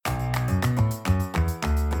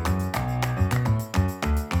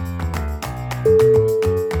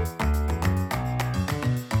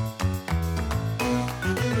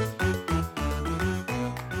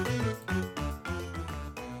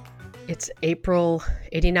April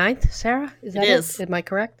 89th, Sarah? Is that It is. Am I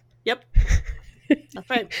correct? Yep. That's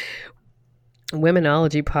right.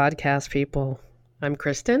 Womenology podcast, people. I'm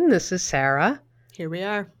Kristen. This is Sarah. Here we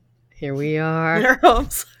are. Here we In are. our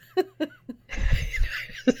homes.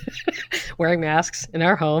 Wearing masks in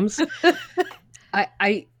our homes.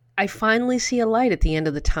 I finally see a light at the end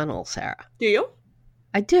of the tunnel, Sarah. Do you?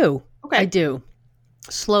 I do. Okay. I do.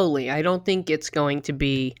 Slowly. I don't think it's going to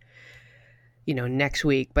be, next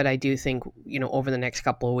week, but I do think, over the next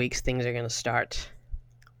couple of weeks, things are going to start.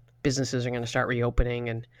 Businesses are going to start reopening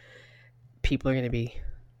and people are going to be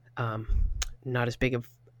not as big of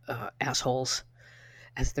assholes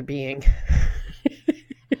as they're being.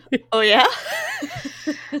 Oh, yeah?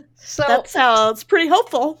 So That sounds pretty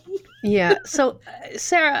hopeful. yeah. So,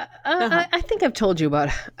 Sarah, Uh-huh. I think I've told you about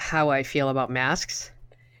how I feel about masks.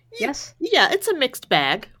 Yes? Yeah, it's a mixed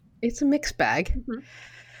bag. It's a mixed bag. Mhm.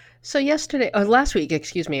 So last week,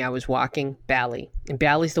 I was walking Bally. And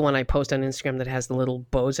Bally's the one I post on Instagram that has the little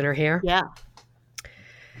bows in her hair. Yeah.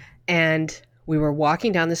 And we were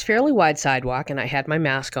walking down this fairly wide sidewalk and I had my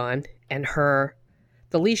mask on and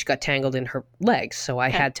the leash got tangled in her legs. So I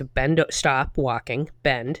had to stop walking,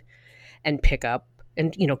 bend, and pick up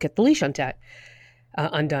and, get the leash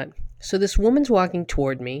undone. So this woman's walking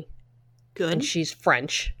toward me Good. and she's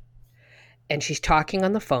French and she's talking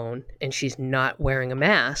on the phone and she's not wearing a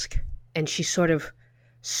mask and she sort of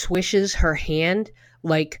swishes her hand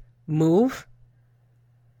like move.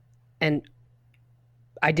 And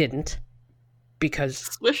I didn't because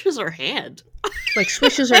Swishes her hand. like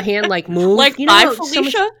swishes her hand like move. Like, You bye, how so much-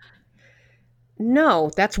 Felicia?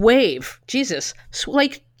 No, that's wave. Jesus.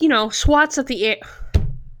 Swats at the air.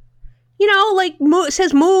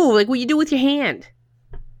 Says move, like what you do with your hand.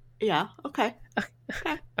 Yeah, okay.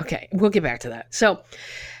 Okay, we'll get back to that. So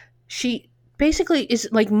she basically is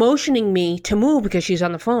like motioning me to move because she's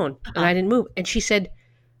on the phone and I didn't move. And she said,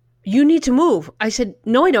 "You need to move." I said,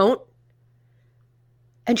 "No, I don't."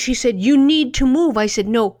 And she said, "You need to move." I said,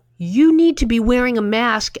 "No, you need to be wearing a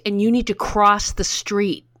mask and you need to cross the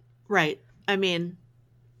street." Right. I mean,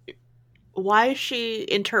 why is she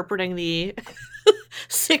interpreting the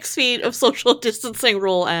 6 feet of social distancing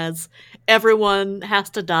rule as everyone has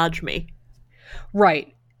to dodge me?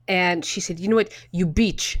 Right. And she said, "You know what? You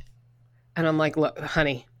beach." And I'm like, "Look,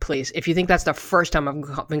 honey, please, if you think that's the first time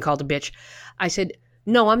I've been called a bitch." I said,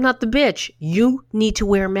 "No, I'm not the bitch. You need to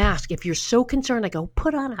wear a mask. If you're so concerned," I go,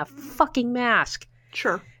 "put on a fucking mask."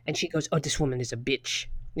 Sure. And she goes, "Oh, this woman is a bitch.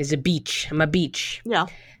 Is a beach. I'm a beach." Yeah.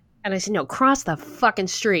 And I said, "No, cross the fucking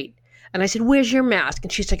street." And I said, "Where's your mask?"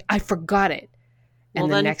 And she's like, "I forgot it." And Well,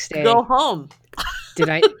 the then next day, go home.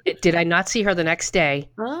 did I not see her the next day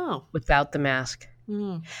Oh. without the mask?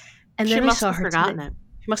 Mm. And She then I must saw have her forgotten today. it.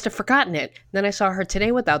 She must have forgotten it. Then I saw her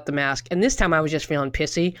today without the mask. And this time I was just feeling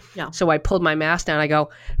pissy. Yeah. So I pulled my mask down. I go,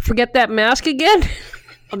 "Forget that mask again?"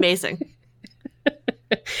 Amazing.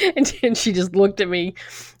 And she just looked at me.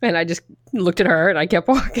 And I just looked at her and I kept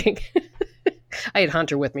walking. I had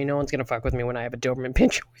Hunter with me. No one's going to fuck with me when I have a Doberman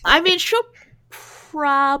Pinscher. I mean, she'll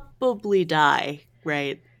probably die,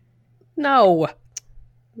 right? No.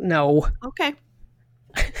 Okay.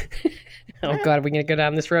 Oh, God, are we going to go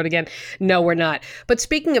down this road again? No, we're not. But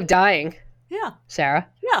speaking of dying, Yeah. Sarah,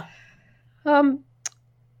 Yeah.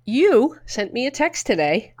 you sent me a text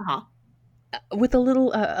today Uh-huh. with a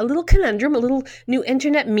little conundrum, a little new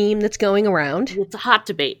internet meme that's going around. It's a hot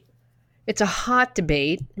debate, It's a hot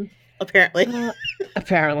debate, apparently.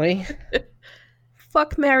 apparently.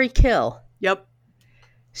 Fuck, marry, kill. Yep.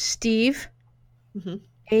 Steve, Mhm.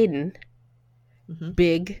 Aiden, Mhm.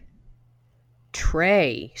 Big,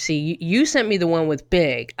 Trey. See, you sent me the one with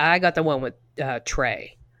Big. I got the one with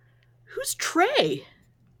Trey. Who's Trey?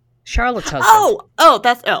 Charlotte's husband.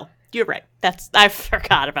 You're right. I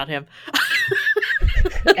forgot about him.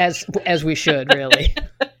 As we should, really.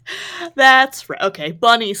 That's right. Okay,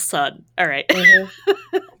 Bunny's son. All right. Mhm.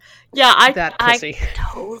 Yeah, That I pussy.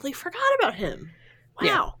 totally forgot about him. Wow.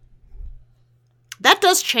 Yeah. That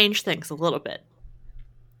does change things a little bit.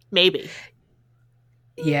 Maybe.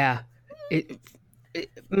 Yeah.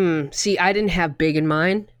 See, I didn't have Big in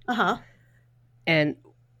mind. Uh-huh. And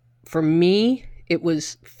for me, it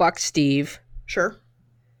was fuck Steve, Sure.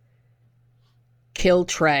 kill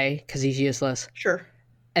Trey, because he's useless, Sure.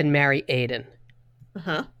 and marry Aiden.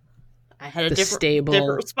 Uh-huh. I had a The different stable-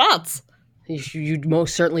 response. You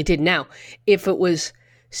most certainly did. Now, if it was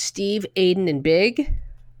Steve, Aiden, and Big,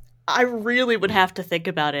 I really would have to think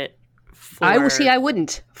about it. I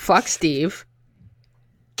wouldn't. Fuck Steve,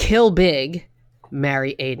 kill Big,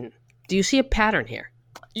 marry Aiden. Do you see a pattern here?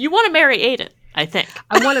 You want to marry Aiden, I think.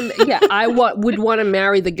 I want to. Yeah, would want to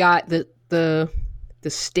marry the guy, the the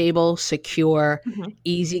stable, secure, Mhm.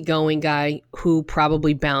 easygoing guy who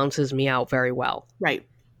probably balances me out very well. Right.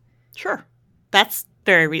 Sure. That's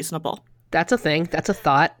very reasonable. That's a thing. That's a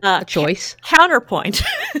thought, a choice. Counterpoint.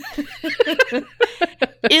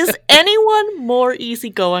 Is anyone more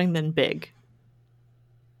easygoing than Big?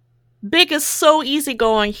 Big is so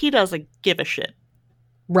easygoing, he doesn't give a shit.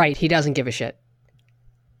 Right. He doesn't give a shit.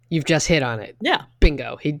 You've just hit on it. Yeah.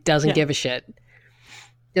 Bingo. He doesn't give a shit.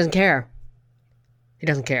 He doesn't care. He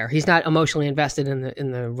doesn't care. He's not emotionally invested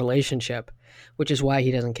in the relationship, which is why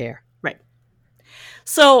he doesn't care. Right.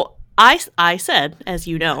 So I said, as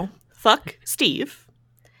you know, fuck Steve,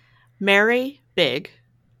 marry Big,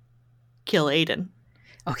 kill Aiden.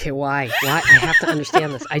 Okay, why? Why? I have to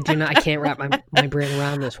understand this. I can't wrap my brain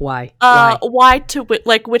around this. Why?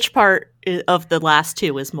 Which part of the last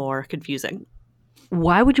two is more confusing?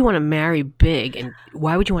 Why would you want to marry Big, and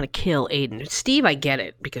why would you want to kill Aiden? Steve, I get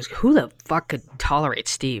it, because who the fuck could tolerate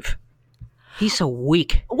Steve? He's so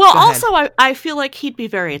weak. Well, also, I feel like he'd be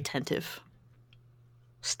very attentive.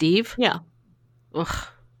 Steve? Yeah. Ugh.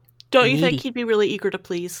 Don't you think he'd be really eager to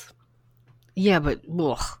please? Yeah, but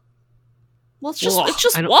ugh. Well, it's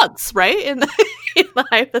just once, right? In the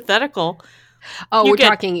hypothetical. Oh, we're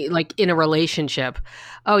talking like in a relationship.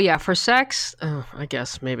 Oh yeah, for sex? Oh, I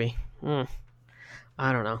guess maybe.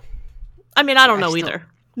 I don't know. I mean, I don't know either.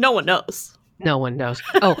 No one knows. No one knows.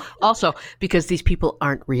 Oh, also because these people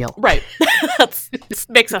aren't real. Right. That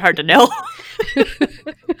makes it hard to know.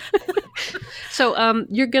 So,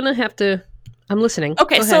 you're gonna have to. I'm listening.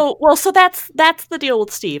 Okay, so that's the deal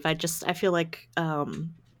with Steve. I feel like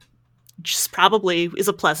just probably is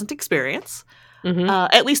a pleasant experience,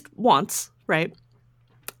 at least once, right?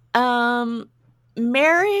 Mary.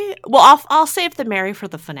 Well, I'll save the Mary for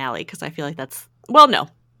the finale because I feel like that's no.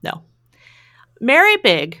 Marry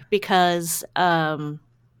Big because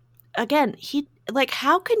again, he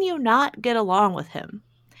how can you not get along with him?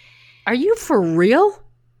 Are you for real?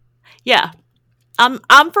 Yeah,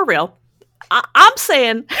 I'm for real. I'm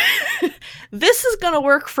saying this is gonna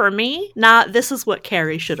work for me. Not this is what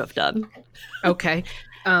Carrie should have done. Okay.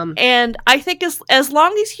 And I think as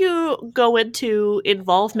long as you go into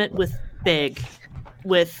involvement with Big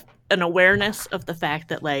with an awareness of the fact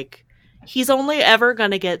that he's only ever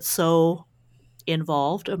gonna get so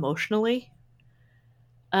involved emotionally,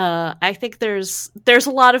 I think there's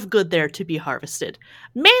a lot of good there to be harvested.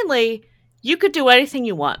 Mainly, you could do anything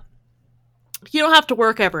you want. You don't have to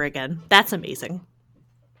work ever again. That's amazing.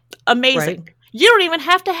 Amazing. Right. You don't even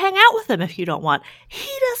have to hang out with him if you don't want.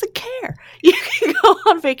 He doesn't care. You can go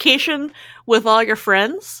on vacation with all your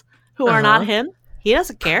friends who are not him. He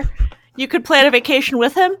doesn't care. You could plan a vacation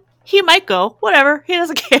with him. He might go. Whatever. He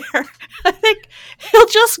doesn't care. I think he'll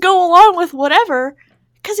just go along with whatever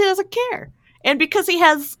because he doesn't care. And because he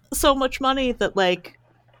has so much money that,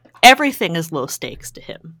 everything is low stakes to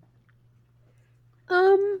him.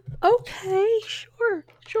 Okay, sure.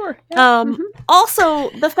 Yeah. Also,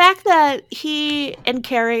 the fact that he and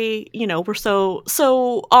Carrie, were so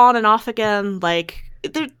on and off again,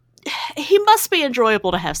 he must be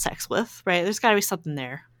enjoyable to have sex with, right? There's got to be something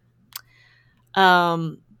there.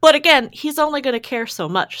 But again, he's only going to care so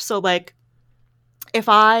much. So, if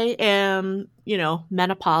I am,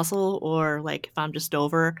 menopausal or, if I'm just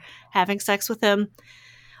over having sex with him,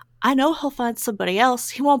 I know he'll find somebody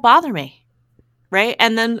else. He won't bother me. Right?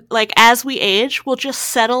 And then, as we age, we'll just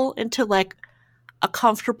settle into, a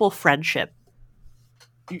comfortable friendship.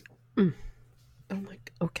 Oh my...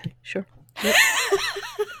 Okay, sure. Yep.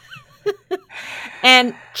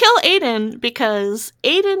 And kill Aiden because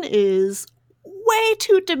Aiden is way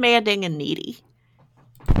too demanding and needy.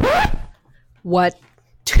 What?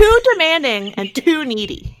 Too demanding and too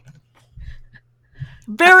needy.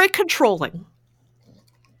 Very controlling.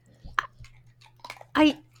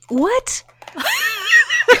 What?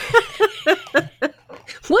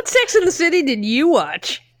 What Sex and the City did you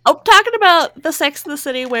watch? I'm talking about the Sex and the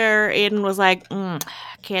City where Aiden was like,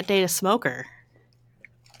 can't date a smoker.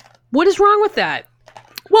 What is wrong with that?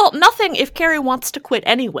 Well, nothing if Carrie wants to quit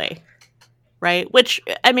anyway. Right? Which,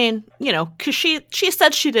 I mean, because she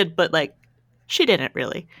said she did, but, she didn't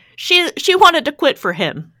really. She wanted to quit for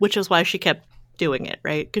him, which is why she kept doing it,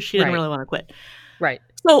 right? Because she didn't really want to quit. Right.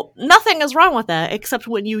 So nothing is wrong with that, except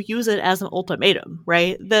when you use it as an ultimatum,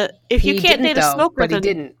 right? If you can't date a smoker, he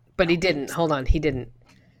didn't. Hold on, he didn't.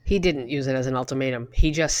 He didn't use it as an ultimatum.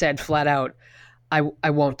 He just said flat out, "I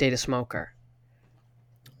won't date a smoker."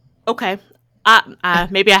 Okay.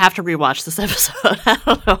 Maybe I have to rewatch this episode. I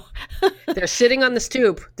don't know. They're sitting on the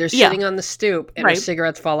stoop. And her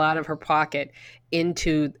cigarettes fall out of her pocket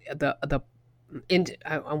into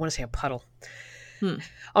I want to say a puddle.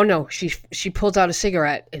 Oh no, she pulls out a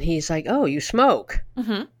cigarette and he's like, "Oh, you smoke?"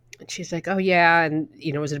 Mm-hmm. And she's like, "Oh yeah," and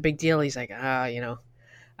was it a big deal? He's like, I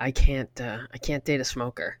can't date a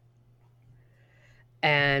smoker."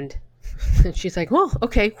 And she's like, "Well,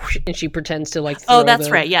 okay," and she pretends to like. Oh, that's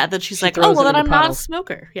right. Yeah. Then she's like, "Oh, well, then I'm not a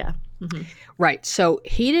smoker." Yeah. Mm-hmm. Right. So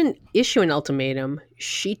he didn't issue an ultimatum.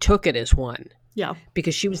 She took it as one. Yeah.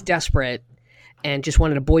 Because she was desperate and just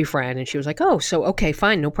wanted a boyfriend, and she was like, "Oh, so okay,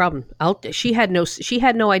 fine, no problem." She had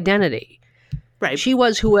no identity. Right. She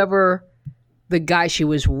was whoever the guy she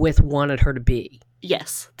was with wanted her to be.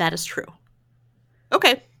 Yes, that is true.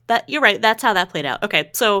 Okay, you're right. That's how that played out. Okay,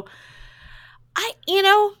 so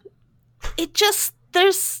it just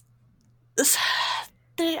I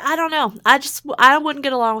don't know. I wouldn't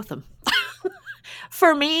get along with him.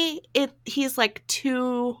 For me, he's like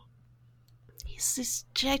too.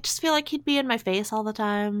 I just feel like he'd be in my face all the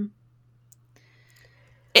time.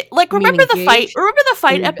 Remember the fight? Remember the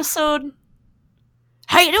fight episode?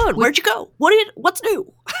 How you doing? Where'd you go? What's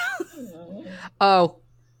new? Oh,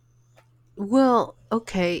 well,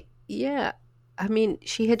 okay, yeah. I mean,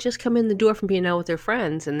 she had just come in the door from being out with her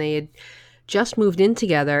friends, and they had just moved in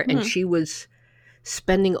together, and she was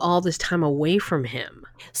spending all this time away from him.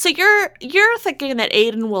 So you're thinking that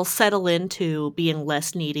Aiden will settle into being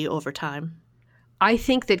less needy over time? I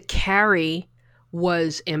think that Carrie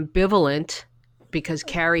was ambivalent because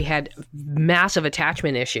Carrie had massive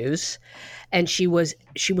attachment issues, and she was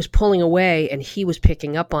pulling away, and he was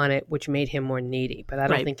picking up on it, which made him more needy. But I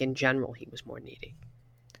don't think in general he was more needy.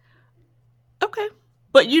 Okay,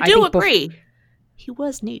 but you do agree he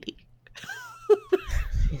was needy.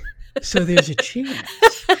 So there's a chance.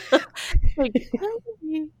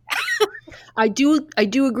 I do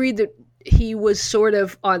agree that he was sort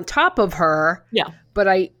of on top of her. Yeah. But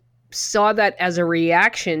I saw that as a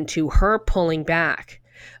reaction to her pulling back.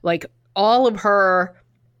 Like all of her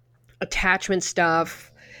attachment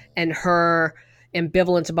stuff and her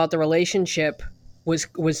ambivalence about the relationship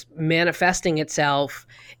was manifesting itself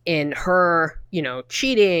in her,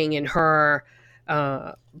 cheating, and her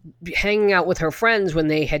hanging out with her friends when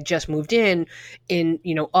they had just moved in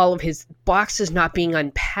all of his boxes not being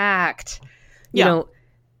unpacked.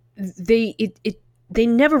 They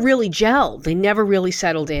never really gelled. They never really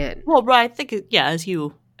settled in. Well, right. I think, as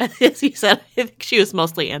you said, I think she was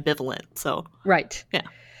mostly ambivalent. So right. Yeah.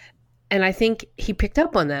 And I think he picked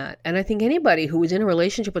up on that. And I think anybody who was in a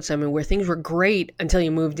relationship with someone where things were great until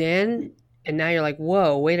you moved in, and now you're like,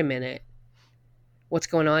 whoa, wait a minute. What's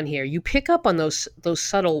going on here? You pick up on those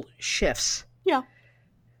subtle shifts. Yeah.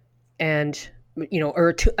 And,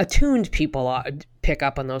 or attuned people pick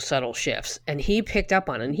up on those subtle shifts. And he picked up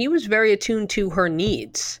on it. And he was very attuned to her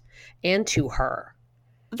needs and to her.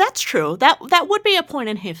 That's true. That would be a point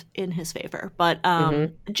in his favor. But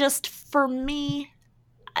just for me,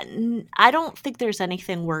 I don't think there's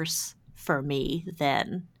anything worse for me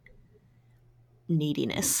than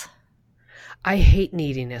neediness. I hate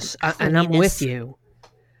neediness. And I'm with you.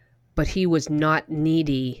 But he was not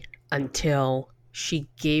needy until she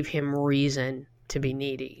gave him reason to be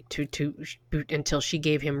needy, until she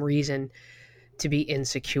gave him reason to be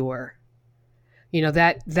insecure.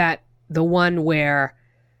 That the one where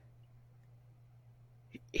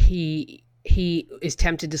he is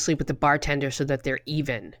tempted to sleep with the bartender so that they're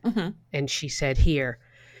even. Mm-hmm. And she said,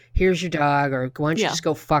 here's your dog, or why don't you just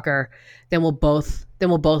go fuck her? Then we'll both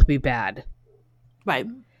be bad. Right.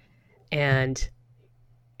 And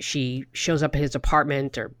she shows up at his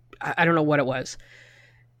apartment, or I don't know what it was.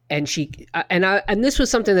 And and this was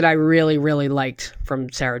something that I really, really liked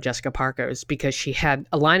from Sarah Jessica Parker's, because she had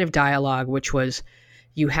a line of dialogue, which was,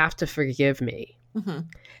 "You have to forgive me." Mm-hmm.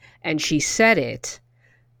 And she said it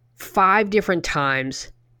 5 different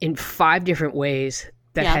times in 5 different ways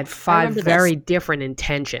that had 5 very different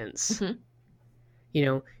intentions.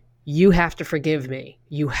 Mm-hmm. You have to forgive me.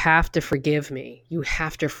 You have to forgive me. You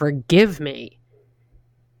have to forgive me.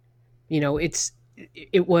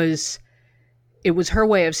 It was her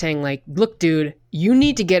way of saying, like, look, dude, you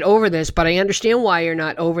need to get over this, but I understand why you're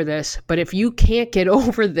not over this. But if you can't get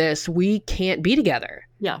over this, we can't be together.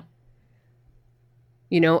 Yeah.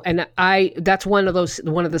 And that's one of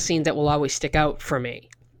the scenes that will always stick out for me,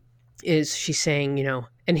 is she's saying,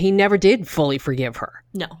 and he never did fully forgive her.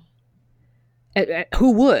 No.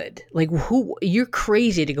 Who would? Like, you're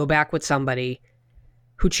crazy to go back with somebody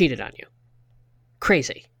who cheated on you.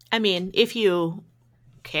 Crazy. I mean, if you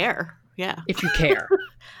care. Yeah. If you care.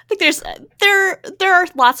 I think there are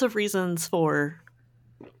lots of reasons for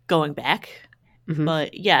going back. Mm-hmm.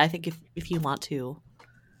 But yeah, I think if you want to,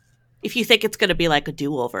 if you think it's going to be like a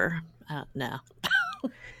do-over, no.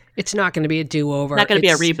 It's not going to be a do-over. Not going to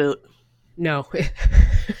be a reboot. No.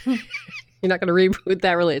 You're not going to reboot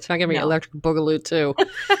that, really. It's not going to be No. Electric Boogaloo 2.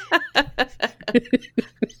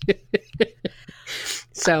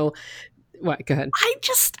 So, what? Go ahead. I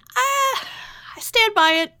just, I stand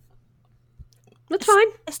by it. That's fine.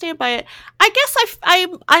 I stand by it. I guess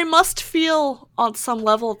I must feel on some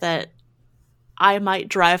level that I might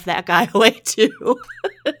drive that guy away too,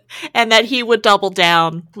 and that he would double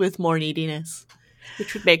down with more neediness,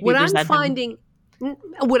 which would make me resent him.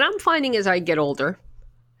 What I'm finding as I get older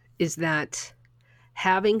is that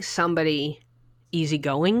having somebody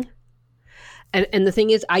easygoing, and the thing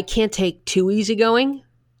is, I can't take too easygoing.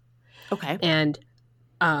 Okay. And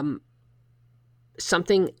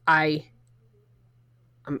something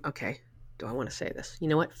okay. Do I want to say this? You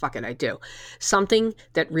know what? Fuck it, I do. Something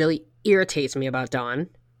that really irritates me about Don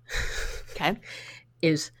Okay.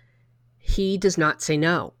 is he does not say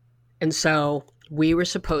no. And so we were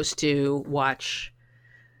supposed to watch.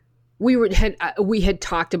 We had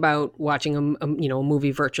talked about watching a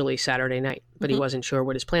movie virtually Saturday night, but he wasn't sure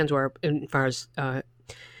what his plans were as far as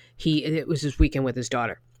it was his weekend with his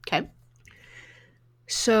daughter. Okay.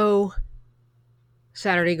 So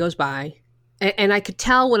Saturday goes by, and I could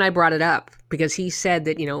tell when I brought it up because he said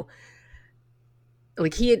that,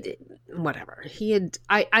 like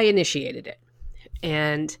I initiated it,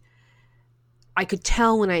 and I could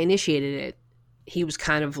tell when I initiated it, he was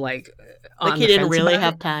kind of like on he the didn't fence really about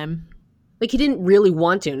have it. time. Like he didn't really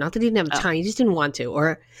want to. Not that he didn't have time, he just didn't want to,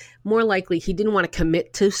 or more likely he didn't want to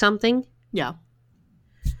commit to something. Yeah.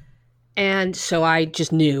 And so I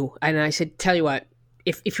just knew, and I said, "Tell you what,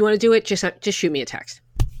 if you want to do it, just shoot me a text."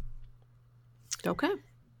 Okay.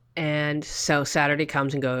 And so Saturday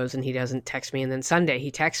comes and goes, and he doesn't text me. And then Sunday he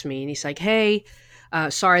texts me, and he's like, "Hey,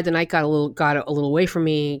 sorry, the night got a little away from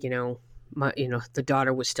me. The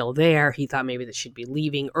daughter was still there. He thought maybe that she'd be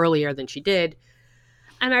leaving earlier than she did."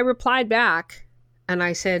 And I replied back, and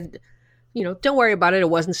I said, "Don't worry about it. It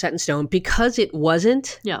wasn't set in stone," because it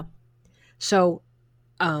wasn't. Yeah. So,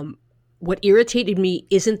 what irritated me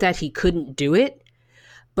isn't that he couldn't do it,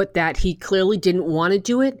 but that he clearly didn't want to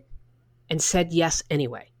do it and said yes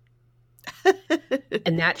anyway.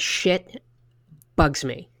 And that shit bugs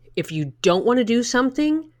me. If you don't want to do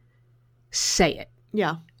something, say it.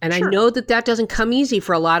 Yeah. And Sure. I know that doesn't come easy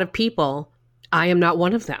for a lot of people. I am not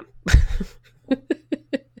one of them.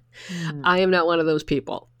 I am not one of those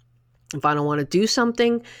people. If I don't want to do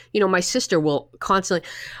something, my sister will constantly,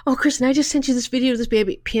 "Oh, Kristen, I just sent you this video of this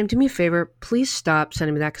baby. PM, do me a favor. Please stop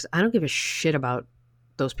sending me that because I don't give a shit about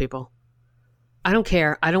those people. I don't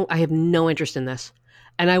care. I have no interest in this."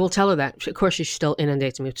 And I will tell her that. Of course, she still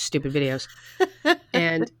inundates me with stupid videos.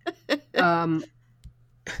 And,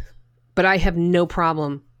 but I have no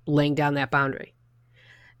problem laying down that boundary.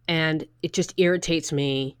 And it just irritates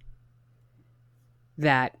me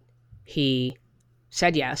that he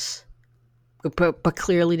said yes, but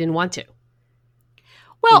clearly didn't want to.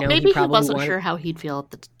 Well, he maybe he probably wasn't wanted- sure how he'd feel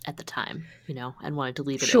at the time, and wanted to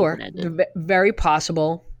leave it Sure, open-ended. very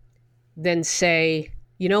possible. Then say,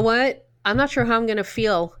 "You know what? I'm not sure how I'm going to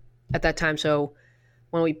feel at that time, so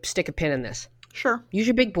why don't we stick a pin in this?" Sure. Use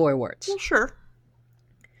your big boy words. Well, sure.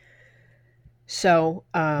 So,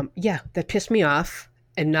 that pissed me off.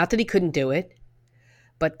 And not that he couldn't do it,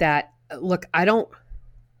 but that, look,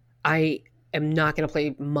 I am not going to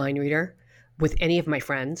play mind reader with any of my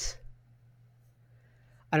friends.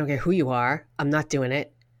 I don't care who you are. I'm not doing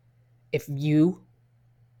it. If you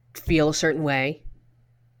feel a certain way,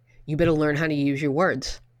 you better learn how to use your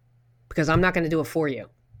words because I'm not going to do it for you.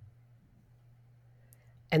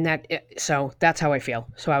 And so that's how I feel.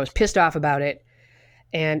 So I was pissed off about it.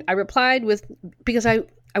 And I replied because I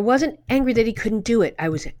wasn't angry that he couldn't do it. I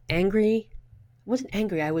was angry. I wasn't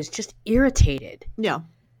angry. I was just irritated. Yeah.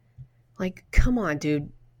 Like, come on,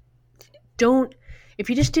 dude. If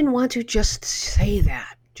you just didn't want to, just say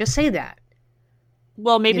that. Just say that.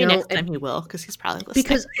 Well, maybe next time he will, because he's probably listening.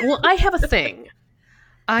 Because, I have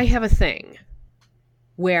a thing.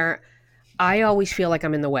 Where I always feel like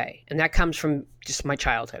I'm in the way. And that comes from just my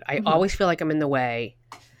childhood. I always feel like I'm in the way.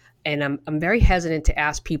 And I'm very hesitant to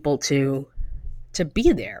ask people to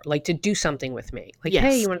be there, like to do something with me. Like, Yes.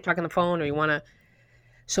 Hey, you want to talk on the phone or you want to...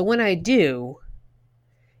 So when I do,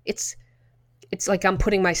 it's like I'm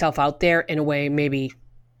putting myself out there in a way maybe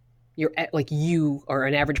you or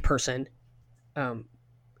an average person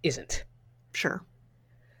isn't. Sure.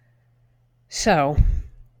 So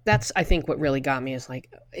that's, I think, what really got me is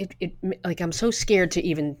like, I'm so scared to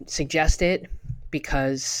even suggest it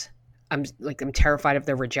because I'm terrified of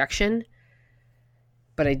their rejection,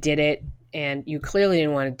 but I did it and you clearly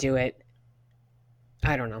didn't want to do it.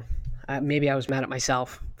 I don't know. Maybe I was mad at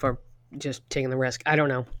myself for just taking the risk. I don't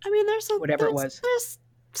know. I mean, Whatever it was. There's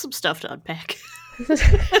some stuff to unpack.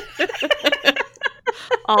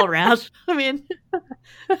 All around. I mean,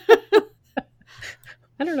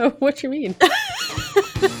 I don't know what you mean.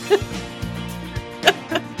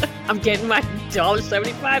 I'm getting my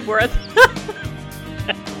 $1.75 worth.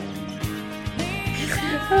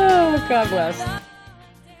 Oh, God bless.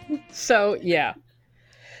 So, yeah.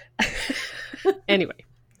 Anyway.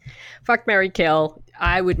 Fuck, marry, kill.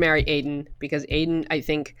 I would marry Aiden because Aiden, I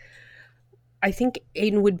think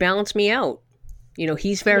Aiden would balance me out. You know,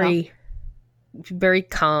 he's very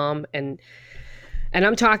calm and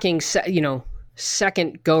I'm talking,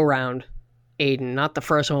 second go round Aiden, not the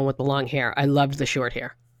first one with the long hair. I loved the short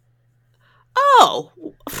hair. Oh,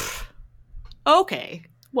 okay.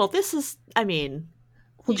 Well, this is, I mean...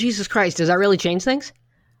 Well, Jesus Christ, does that really change things?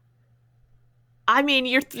 I mean,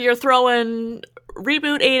 you're throwing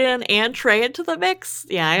Reboot Aiden and Trey into the mix?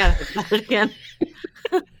 Yeah, I gotta think about it again.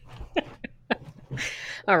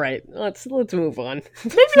 All right, let's move on.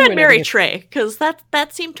 Maybe I'd marry Trey, because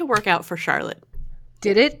that seemed to work out for Charlotte.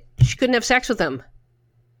 Did it? She couldn't have sex with him.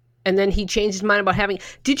 And then he changed his mind about having...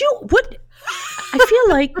 Did you... What... I feel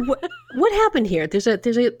like... What happened here? There's a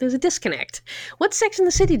disconnect. What Sex in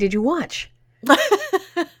the City did you watch?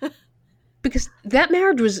 Because that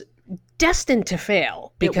marriage was destined to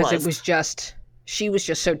fail. Because it was just... She was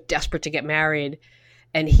just so desperate to get married.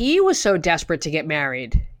 And he was so desperate to get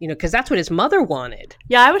married. You know, because that's what his mother wanted.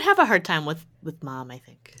 Yeah, I would have a hard time with Mom, I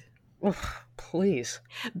think. Oh, please.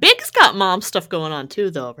 Big's got mom stuff going on too,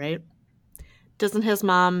 though, right? Doesn't his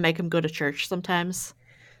mom make him go to church sometimes?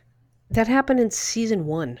 That happened in season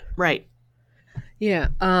 1. Right. Yeah.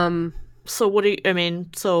 So what do you... I mean,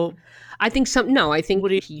 so... I think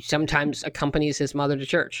he sometimes accompanies his mother to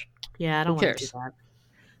church. Yeah, I don't want to do that.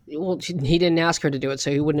 Well, he didn't ask her to do it,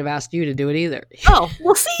 so he wouldn't have asked you to do it either. Oh,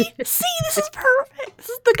 well, see, this is perfect. This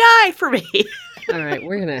is the guy for me. All right,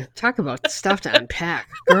 we're going to talk about stuff to unpack.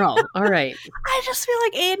 Girl, all right. I just feel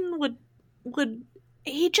like Aiden would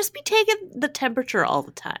he'd just be taking the temperature all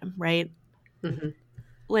the time, right? Mm-hmm.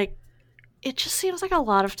 Like, it just seems like a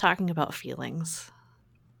lot of talking about feelings.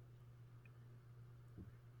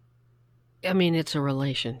 I mean, it's a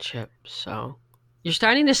relationship, so... You're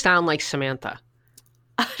starting to sound like Samantha.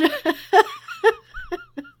 I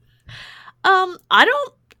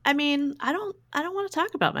don't want to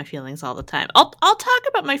talk about my feelings all the time. I'll talk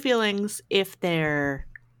about my feelings if they're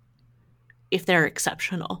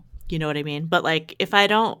exceptional. You know what I mean? But like if I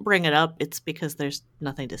don't bring it up, it's because there's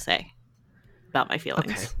nothing to say about my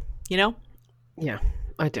feelings. Okay. You know? Yeah,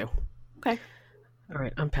 I do. Okay. All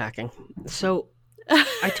right, unpacking. So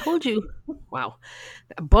I told you, wow.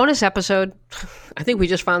 A bonus episode. I think we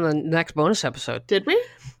just found the next bonus episode. Did we?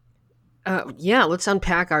 Yeah, let's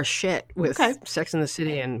unpack our shit with Sex in the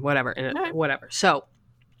City and whatever. Whatever. So,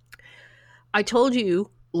 I told you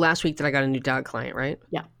last week that I got a new dog client, right?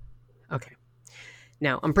 Yeah. Okay.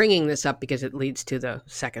 Now, I'm bringing this up because it leads to the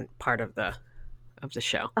second part of the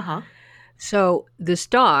show. Uh-huh. So, this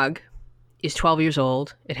dog is 12 years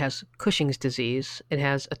old. It has Cushing's disease. It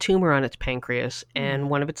has a tumor on its pancreas, and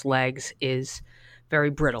one of its legs is very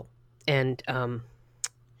brittle. And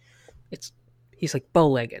he's like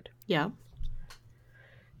bow-legged. Yeah.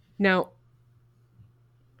 Now,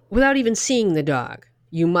 without even seeing the dog,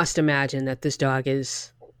 you must imagine that this dog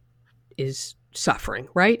is suffering,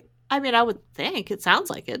 right? I mean, I would think. It sounds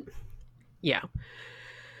like it. Yeah.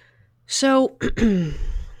 So,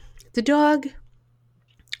 the dog,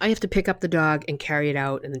 I have to pick up the dog and carry it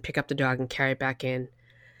out, and then pick up the dog and carry it back in.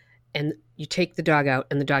 And you take the dog out,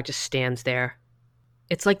 and the dog just stands there.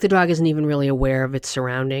 It's like the dog isn't even really aware of its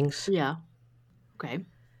surroundings. Yeah. Okay.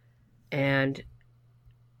 And,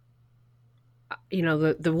 you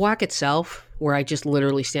know, the walk itself, where I just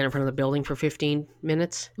literally stand in front of the building for 15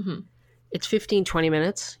 minutes, it's 15, 20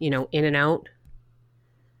 minutes, you know, in and out.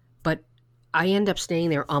 But I end up staying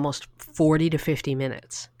there almost 40 to 50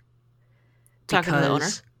 minutes. Talking to the owner?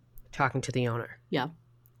 Talking to the owner. Yeah.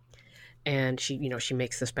 And she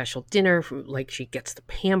makes the special dinner. Like, she gets the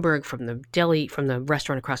hamburger from the deli, from the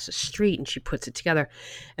restaurant across the street, and she puts it together.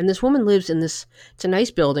 And this woman lives in it's a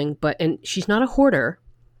nice building, and she's not a hoarder.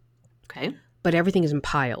 Okay. But everything is in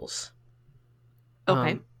piles.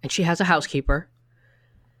 Okay. And she has a housekeeper.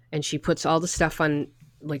 And she puts all the stuff on,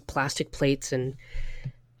 like, plastic plates. And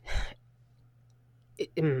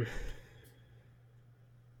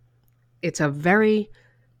it's a very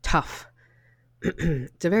tough...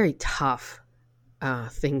 it's a very tough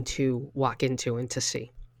thing to walk into and to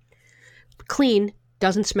see. Clean,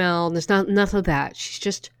 doesn't smell, there's nothing of that. She's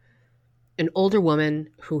just an older woman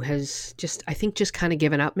who has just kind of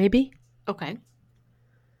given up, maybe. Okay.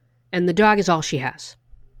 And the dog is all she has.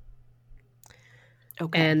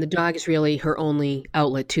 Okay. And the dog is really her only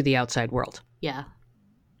outlet to the outside world. Yeah.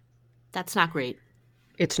 That's not great.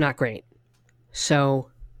 It's not great. So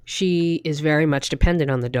she is very much dependent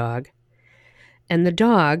on the dog. And the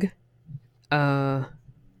dog, I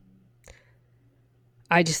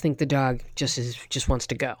just think the dog just wants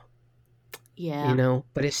to go. Yeah. You know,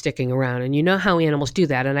 but is sticking around. And you know how animals do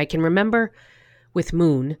that. And I can remember with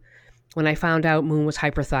Moon, when I found out Moon was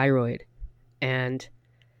hyperthyroid. And,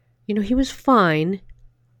 you know, he was fine,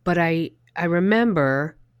 but I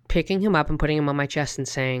remember picking him up and putting him on my chest and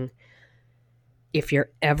saying, if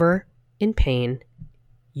you're ever in pain,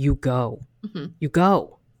 you go. Mm-hmm. You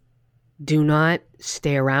go. Do not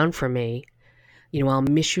stay around for me. You know, I'll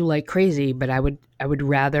miss you like crazy, but I would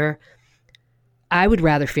rather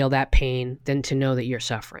feel that pain than to know that you're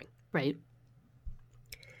suffering. Right.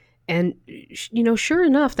 And, you know, sure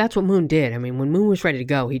enough, that's what Moon did. I mean, when Moon was ready to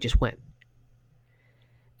go, he just went.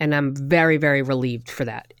 And I'm very, very relieved for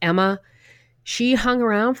that. Emma, she hung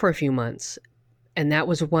around for a few months. And that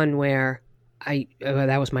was one where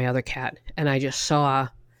that was my other cat. And I just saw,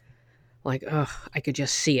 like, I could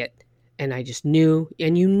just see it. And I just knew.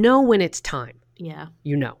 And you know when it's time. Yeah.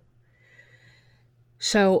 You know.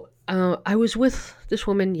 So I was with this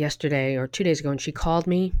woman yesterday or 2 days ago, and she called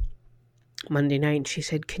me Monday night, and she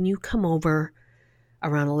said, can you come over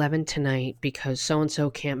around 11 tonight because so-and-so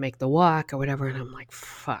can't make the walk or whatever? And I'm like,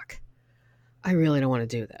 fuck, I really don't want to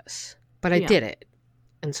do this. But I did it.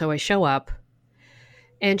 And so I show up,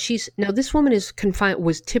 and now this woman is confined,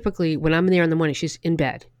 was typically, when I'm there in the morning, she's in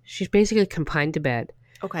bed. She's basically confined to bed.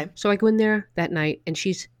 Okay. So I go in there that night, and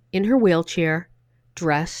she's in her wheelchair,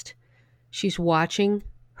 dressed. She's watching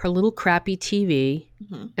her little crappy TV.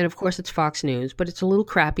 Mm-hmm. And of course it's Fox News, but it's a little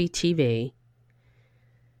crappy TV.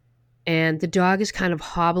 And the dog is kind of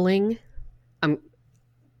hobbling. I'm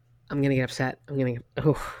going to get upset.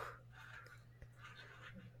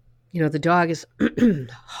 You know, the dog is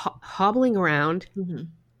hobbling around. Mm-hmm.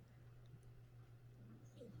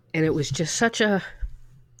 And it was just such a...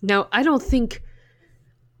 Now, I don't think...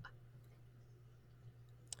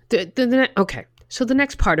 Okay. So the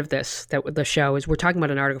next part of the show is we're talking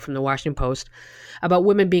about an article from the Washington Post about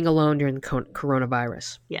women being alone during the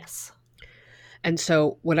coronavirus. Yes. And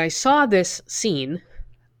so when I saw this scene,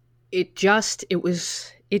 it just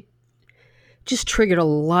triggered a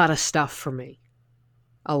lot of stuff for me.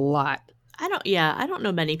 A lot. I don't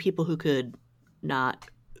know many people who could not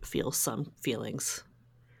feel some feelings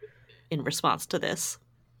in response to this.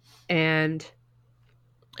 And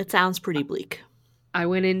it sounds pretty bleak. I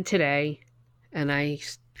went in today and I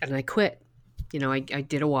quit. You know, I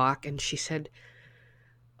did a walk, and she said,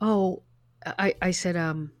 I said,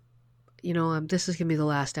 you know, this is going to be the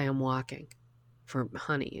last day I'm walking for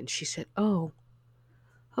Honey. And she said, oh,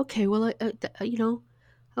 okay, well, you know,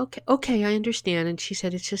 okay, I understand. And she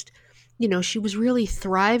said, it's just, you know, she was really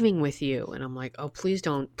thriving with you. And I'm like, oh, please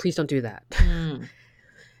don't do that. Mm.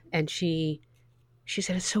 And she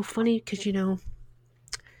said, it's so funny because, you know,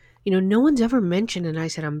 no one's ever mentioned, and I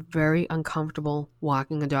said, I'm very uncomfortable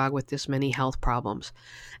walking a dog with this many health problems.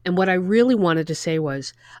 And what I really wanted to say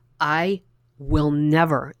was, I will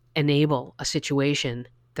never enable a situation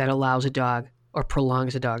that allows a dog or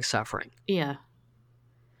prolongs a dog's suffering. Yeah.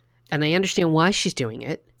 And I understand why she's doing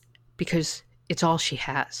it, because it's all she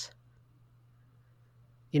has.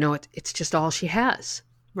 You know, it's just all she has.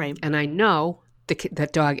 Right. And I know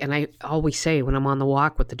that dog, and I always say when I'm on the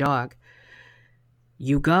walk with the dog,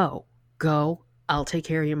 you go, I'll take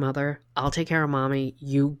care of your mother. I'll take care of mommy.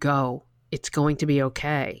 You go. It's going to be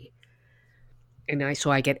okay. And so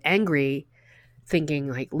I get angry thinking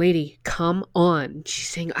like, lady, come on. She's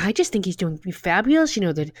saying, I just think he's doing fabulous. You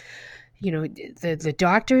know, the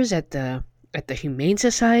doctors at the Humane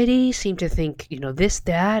Society seem to think, you know, this,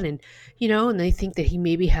 that, and, you know, and they think that he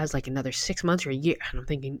maybe has like another 6 months or a year. And I'm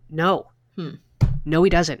thinking, no, no, he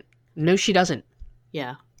doesn't. No, she doesn't.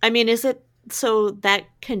 Yeah. I mean, so that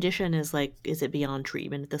condition is it beyond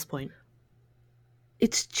treatment at this point?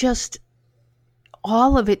 It's just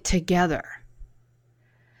all of it together.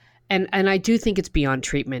 And I do think it's beyond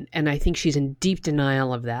treatment. And I think she's in deep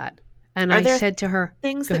denial of that. And I said to her,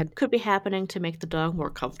 things that could be happening to make the dog more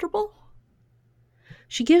comfortable?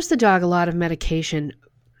 She gives the dog a lot of medication.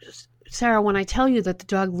 Sarah, when I tell you that the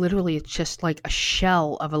dog literally is just like a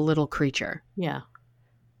shell of a little creature. Yeah.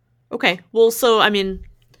 Okay. Well,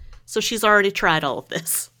 so she's already tried all of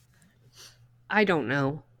this. I don't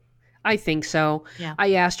know. I think so. Yeah.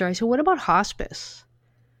 I asked her, I said, what about hospice?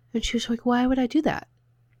 And she was like, why would I do that?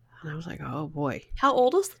 And I was like, oh boy. How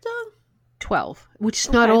old is the dog? 12, which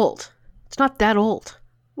is not old. It's not that old.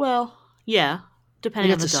 Well, yeah.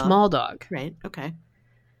 Depending on it's the a dog. small dog. Right. Okay.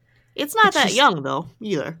 It's not that young though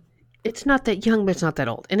either. It's not that young, but it's not that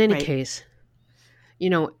old. In any Right. case,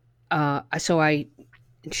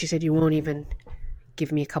 she said, you won't even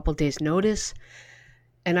give me a couple days notice.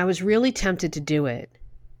 And I was really tempted to do it.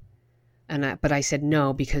 But I said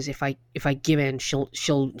no, because if I give in,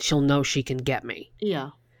 she'll know she can get me.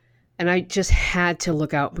 Yeah. And I just had to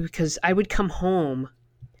look out, because I would come home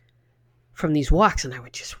from these walks and I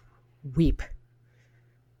would just weep.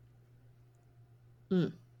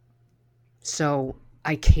 So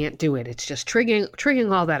I can't do it. It's just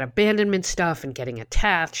triggering all that abandonment stuff and getting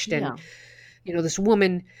attached. And, this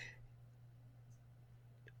woman,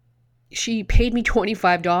 she paid me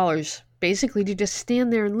 $25 basically to just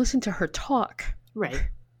stand there and listen to her talk. Right.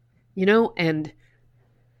 And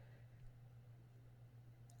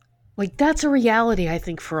like, that's a reality, I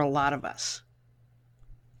think, for a lot of us.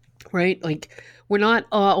 Right? Like, we're not,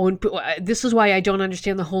 this is why I don't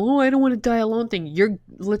understand the whole, I don't want to die alone thing.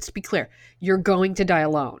 Let's be clear. You're going to die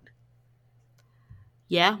alone.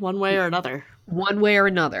 Yeah, one way or another. One way or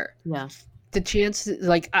another. Yeah. The chance,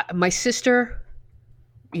 like, my sister,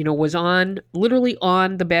 was literally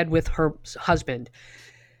on the bed with her husband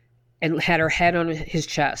and had her head on his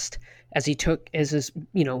chest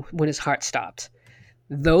when his heart stopped.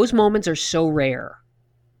 Those moments are so rare.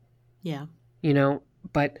 Yeah.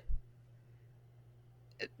 But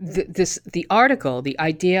the article, the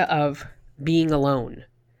idea of being alone,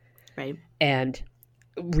 right, and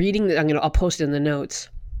reading, I'll post it in the notes.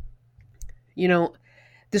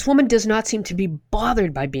 This woman does not seem to be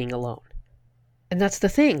bothered by being alone, and that's the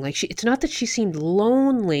thing. Like, it's not that she seemed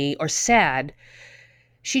lonely or sad.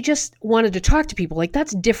 She just wanted to talk to people. Like,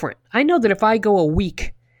 that's different. I know that if I go a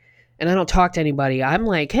week and I don't talk to anybody, I'm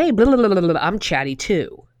like, hey, blah, blah, blah, blah, blah, I'm chatty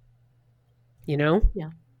too. Yeah.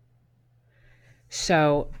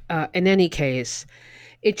 So, in any case,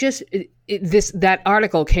 that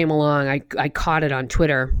article came along. I caught it on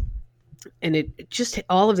Twitter, and it just,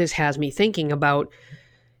 all of this has me thinking about,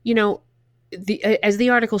 as the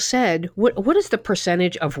article said, what is the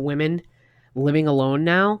percentage of women living alone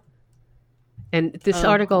now? And this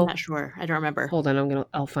article, I'm not sure. I don't remember. Hold on,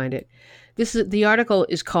 I'll find it. The article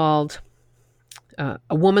is called A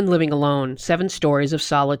Woman Living Alone, 7 Stories of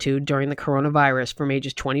Solitude During the Coronavirus from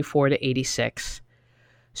ages 24 to 86.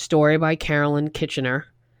 Story by Carolyn Kitchener.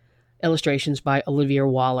 Illustrations by Olivia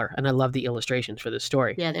Waller. And I love the illustrations for this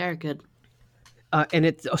story. Yeah, they are good.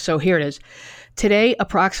 So here it is. Today,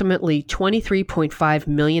 approximately 23.5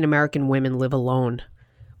 million American women live alone,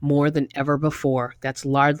 more than ever before. That's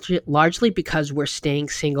largely because we're staying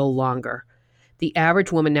single longer. The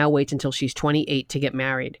average woman now waits until she's 28 to get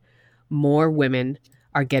married. More women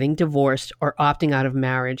are getting divorced or opting out of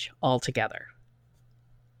marriage altogether.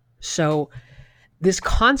 So this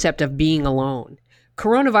concept of being alone,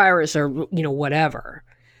 coronavirus or, whatever,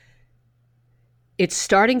 it's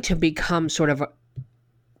starting to become sort of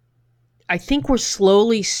I think we're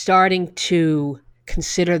slowly starting to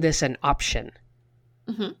consider this an option.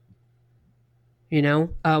 Mm-hmm.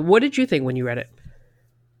 What did you think when you read it?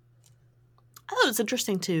 I thought it was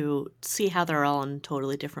interesting to see how they're all in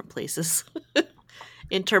totally different places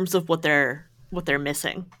in terms of what they're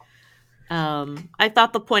missing. I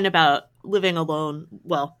thought the point about living alone,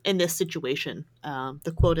 well, in this situation,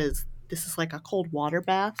 the quote is, "This is like a cold water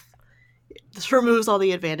bath. This removes all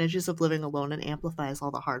the advantages of living alone and amplifies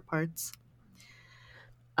all the hard parts."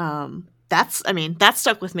 That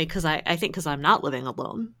stuck with me because I think because I'm not living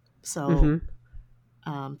alone. So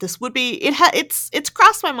this would be, it's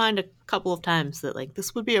crossed my mind a couple of times that like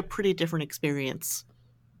this would be a pretty different experience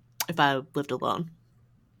if I lived alone.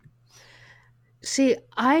 See,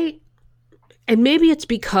 and maybe it's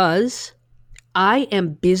because I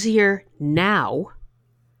am busier now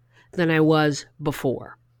than I was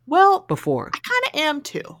before. Well, I kind of am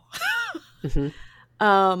too.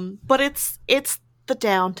 But it's the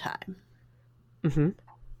downtime. Mm-hmm.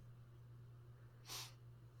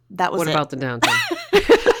 That was what about the downtime?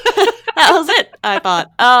 That was it, I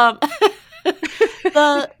thought. I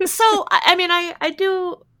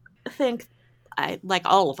do think, like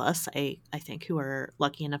all of us, I think who are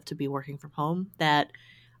lucky enough to be working from home, that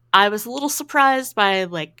I was a little surprised by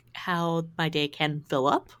like how my day can fill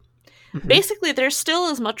up. Mm-hmm. Basically, there's still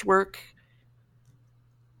as much work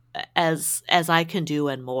as I can do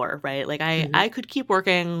and more, right? Like I could keep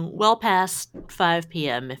working well past 5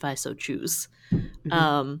 p.m. if I so choose.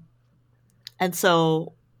 Mm-hmm. And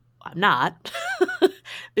so I'm not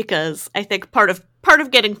because I think part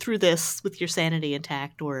of getting through this with your sanity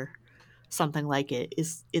intact or something like it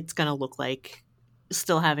is it's going to look like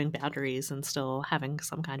still having boundaries and still having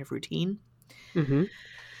some kind of routine. Mm-hmm.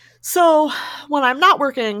 So when I'm not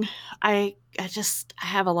working, I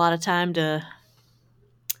have a lot of time to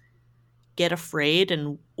get afraid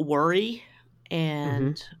and worry, Mm-hmm.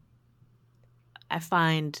 and I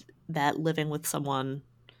find that living with someone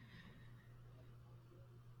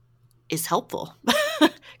is helpful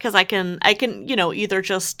because I can either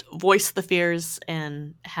just voice the fears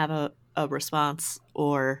and have a response,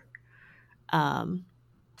 or um,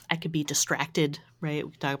 I could be distracted. Right,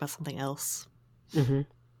 we could talk about something else. Mm-hmm.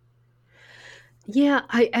 Yeah,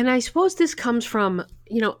 I suppose this comes from,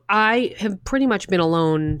 I have pretty much been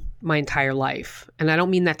alone my entire life. And I don't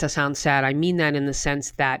mean that to sound sad. I mean that in the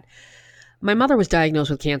sense that my mother was diagnosed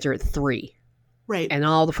with cancer at 3, Right. and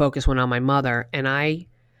all the focus went on my mother. And I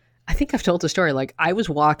think I've told the story, like I was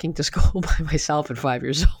walking to school by myself at 5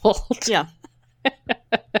 years old. Yeah.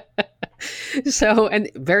 So, and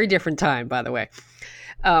very different time, by the way.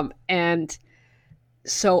 And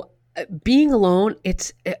so being alone,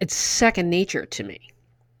 it's second nature to me.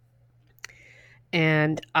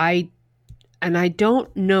 And I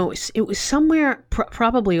don't know. It was somewhere,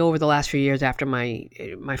 probably over the last few years after my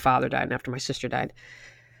father died and after my sister died,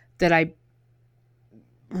 that I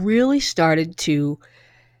really started to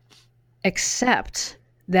accept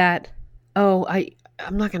that. Oh,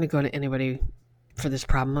 I'm not going to go to anybody for this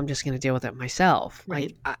problem. I'm just going to deal with it myself.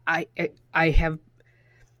 Right. I have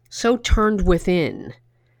so turned within,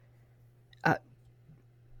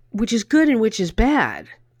 which is good and which is bad.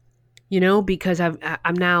 Because I'm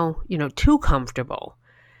now, too comfortable.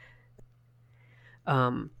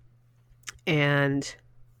 And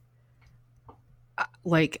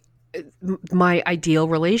like my ideal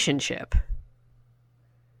relationship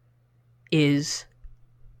is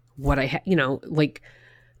what I like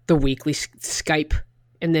the weekly Skype,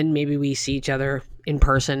 and then maybe we see each other in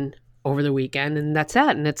person over the weekend, and that's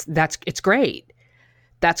that. And it's great.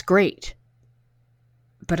 That's great.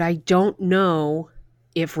 But I don't know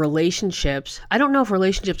if relationships are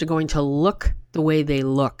going to look the way they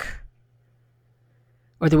look,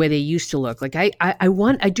 or the way they used to look. Like I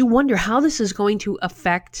do wonder how this is going to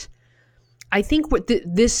affect. I think what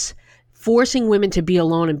this forcing women to be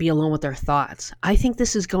alone and be alone with their thoughts, I think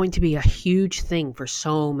this is going to be a huge thing for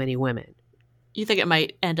so many women. You think it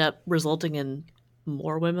might end up resulting in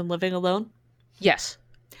more women living alone? Yes.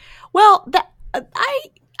 Well, that I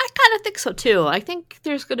kind of think so too. I think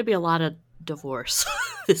there's going to be a lot of divorce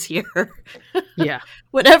this year. Yeah.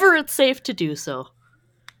 Whenever it's safe to do so.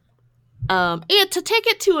 And to take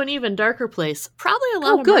it to an even darker place, probably a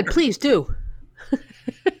lot of good. murder. Please do.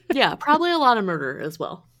 Yeah, probably a lot of murder as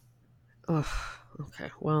well. Oh,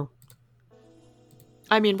 okay. Well,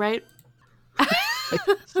 I mean, right?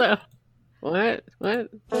 so what?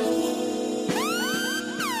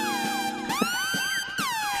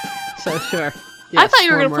 So sure. Yes, I thought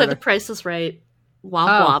you were going to play murder. The Price is Right womp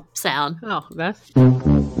womp sound. Oh, that's Yeah.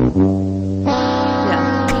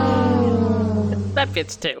 that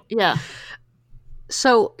fits too. Yeah.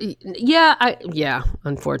 So yeah,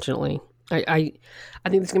 unfortunately, I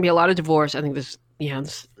think there's gonna be a lot of divorce. I think it's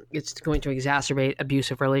going to exacerbate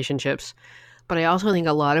abusive relationships. But I also think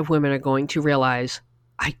a lot of women are going to realize,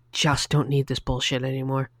 I just don't need this bullshit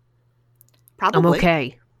anymore.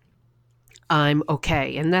 Probably. I'm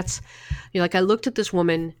okay. And that's, like I looked at this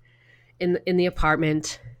woman in the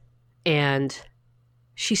apartment, and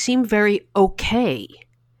she seemed very okay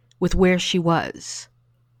with where she was.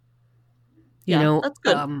 That's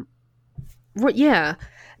good. Yeah.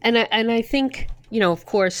 And I think, of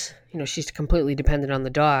course, she's completely dependent on the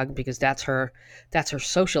dog because that's her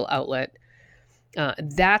social outlet. I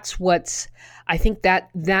think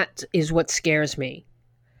that is what scares me,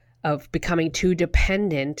 of becoming too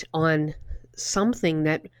dependent on something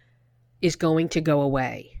that is going to go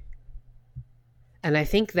away. And I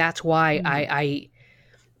think that's why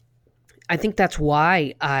I think that's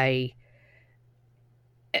why I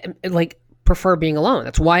like prefer being alone.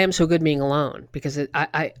 That's why I'm so good being alone, because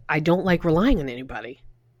I don't like relying on anybody.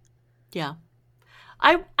 Yeah.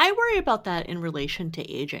 I worry about that in relation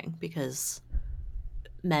to aging, because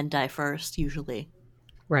men die first usually.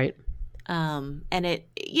 Right. And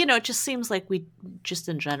it just seems like we just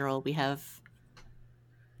in general we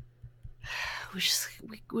just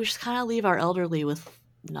kind of leave our elderly with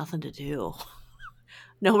nothing to do.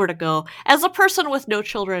 Nowhere to go. As a person with no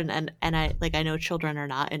children, and I know children are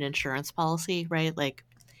not an insurance policy, right? Like,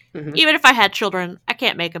 even if I had children, I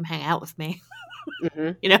can't make them hang out with me.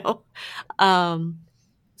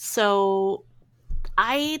 So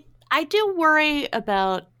I do worry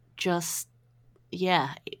about just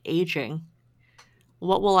aging.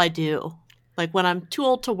 What will I do? Like when I'm too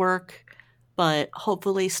old to work, but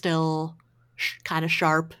hopefully still kind of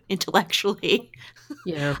sharp intellectually.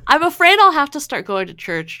 Yeah. I'm afraid I'll have to start going to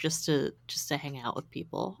church just to hang out with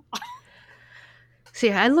people.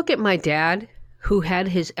 See, I look at my dad, who had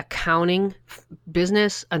his accounting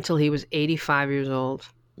business until he was 85 years old.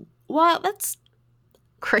 Well, that's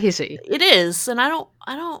Crazy. it is, and I don't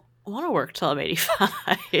want to work till I'm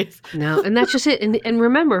 85. No, and that's just it. And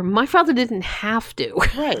remember, my father didn't have to.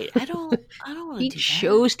 Right. I don't want to He do that.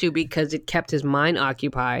 chose to because it kept his mind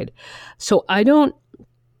occupied. So I don't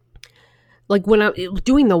like when I'm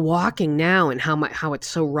doing the walking now and how it's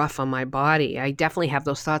so rough on my body. I definitely have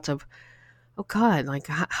those thoughts of, oh God, like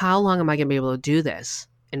how long am I going to be able to do this?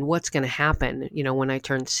 And what's going to happen, when I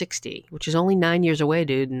turn 60, which is only 9 years away,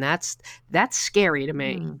 dude. And that's scary to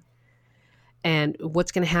me. Mm. And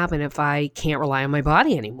what's going to happen if I can't rely on my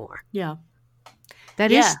body anymore? Yeah.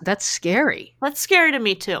 That's scary. That's scary to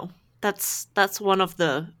me too. That's one of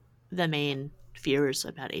the main fears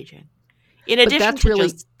about aging. In addition to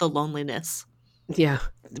just the loneliness. Yeah.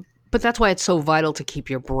 But that's why it's so vital to keep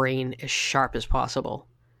your brain as sharp as possible.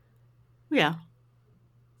 Yeah.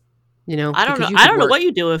 I don't know. I don't know what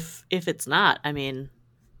you do if it's not. I don't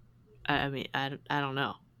know. I don't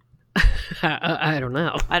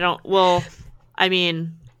know.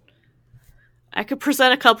 I could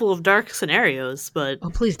present a couple of dark scenarios, but oh,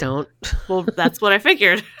 please don't. Well, that's what I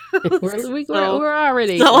figued. we're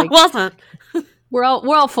already. So it wasn't. We're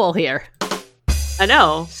all full here. I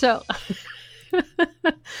know. So, wait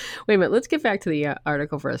a minute. Let's get back to the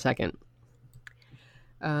article for a second.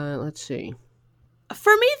 Let's see.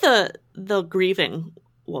 For me, the grieving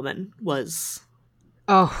woman was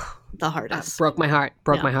the hardest. Broke my heart.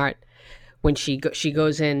 My heart when she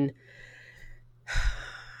goes in.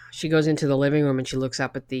 She goes into the living room and she looks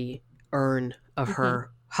up at the urn of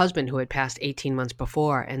her husband who had passed 18 months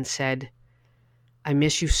before and said, "I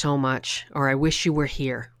miss you so much," or "I wish you were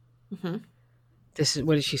here." Mm-hmm.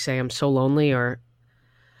 What did she say? "I'm so lonely," or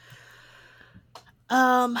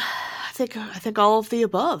I think all of the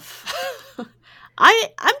above.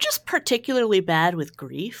 I'm just particularly bad with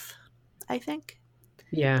grief, I think.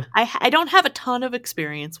 Yeah. I don't have a ton of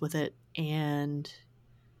experience with it, and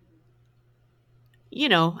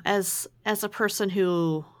as a person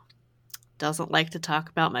who doesn't like to talk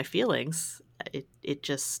about my feelings, I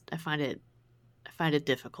find it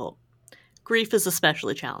difficult. Grief is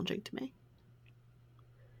especially challenging to me.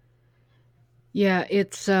 Yeah,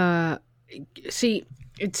 it's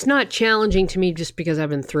it's not challenging to me just because I've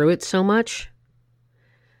been through it so much.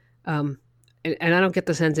 And I don't get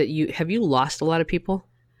the sense that have you lost a lot of people?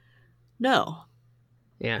 No.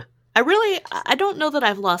 Yeah. I don't know that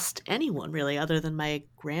I've lost anyone really other than my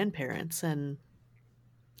grandparents, and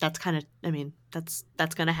that's kind of, that's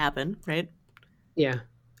going to happen, right? Yeah.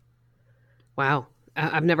 Wow.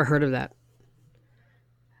 I've never heard of that.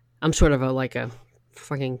 I'm sort of a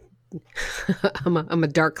fucking I'm a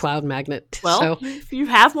dark cloud magnet. Well, so. You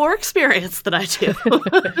have more experience than I do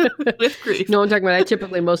with grief. No, I'm talking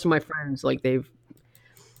about most of my friends, like they've,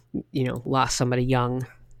 lost somebody young,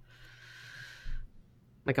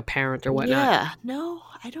 like a parent or whatnot. Yeah, no,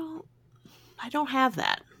 I don't have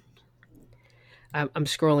that. I'm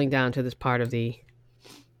scrolling down to this part of the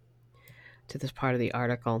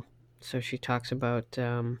article. So she talks about.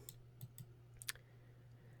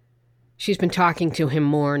 She's been talking to him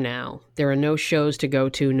more now. There are no shows to go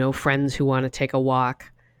to, no friends who want to take a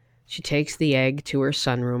walk. She takes the egg to her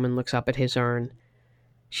sunroom and looks up at his urn.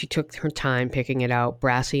 She took her time picking it out,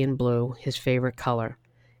 brassy and blue, his favorite color.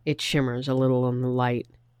 It shimmers a little in the light.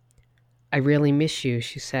 "I really miss you,"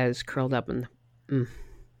 she says, curled up in the...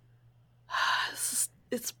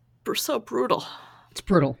 It's so brutal. It's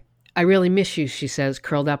brutal. "I really miss you," she says,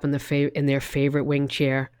 curled up in their favorite wing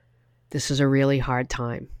chair. "This is a really hard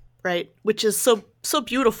time." Right, which is so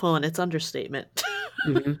beautiful in its understatement.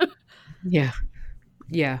 Mm-hmm. Yeah.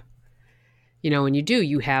 Yeah. And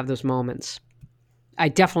you have those moments. I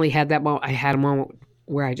definitely had that moment. I had a moment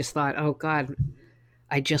where I just thought, oh God,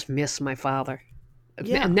 I just miss my father.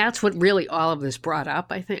 Yeah. And that's what really all of this brought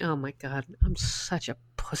up, I think. Oh my God, I'm such a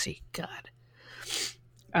pussy. God.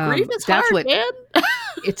 Grief is hard, man.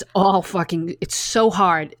 It's so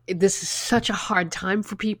hard. This is such a hard time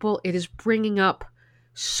for people. It is bringing up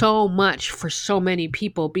so much for so many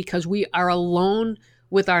people because we are alone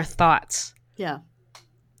with our thoughts. Yeah.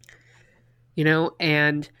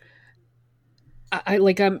 And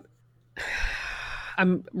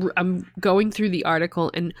I'm going through the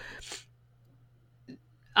article and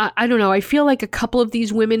I don't know. I feel like a couple of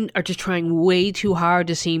these women are just trying way too hard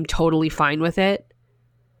to seem totally fine with it.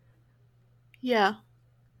 Yeah.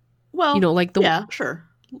 Well, yeah, sure.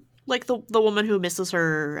 Like the woman who misses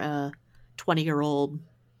her 20-year-old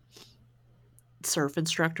surf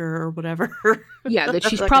instructor or whatever. Yeah, that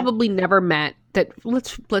she's Okay. probably never met. That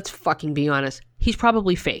let's fucking be honest. He's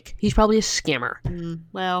probably fake. He's probably a scammer.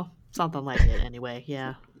 Well, something like it anyway.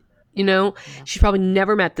 Yeah. You know, Yeah. she's probably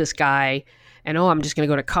never met this guy. And I'm just gonna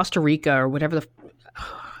go to Costa Rica or whatever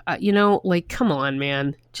like, come on,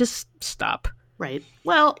 man, just stop. Right.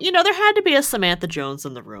 Well, there had to be a Samantha Jones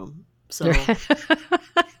in the room. So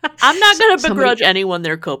I'm not going to begrudge anyone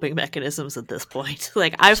their coping mechanisms at this point.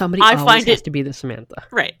 Like I always find has it to be the Samantha.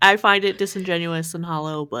 right. I find it disingenuous and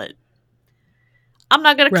hollow, but I'm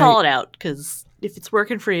not going to call it out because if it's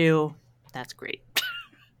working for you, that's great.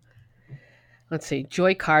 Let's see.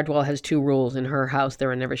 Joy Cardwell has 2 rules. In her house,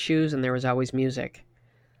 there are never shoes and there is always music.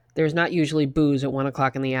 There is not usually booze at 1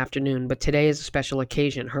 o'clock in the afternoon, but today is a special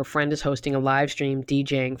occasion. Her friend is hosting a live stream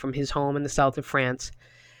DJing from his home in the south of France.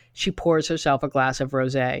 She pours herself a glass of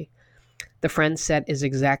rosé. The friend's set is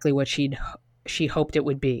exactly what she hoped it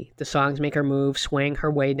would be. The songs make her move, swaying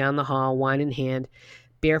her way down the hall, wine in hand,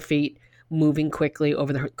 bare feet, moving quickly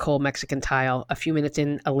over the cold Mexican tile. A few minutes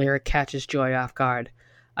in, a lyric catches Joy off guard.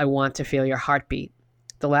 I want to feel your heartbeat.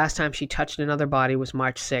 The last time she touched another body was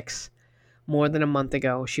March 6th. More than a month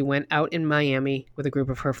ago, she went out in Miami with a group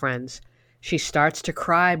of her friends. She starts to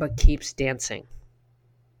cry but keeps dancing.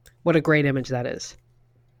 What a great image that is.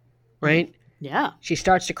 Right? Yeah. She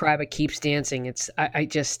starts to cry but keeps dancing. I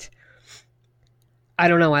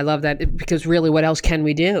don't know. I love that because really, what else can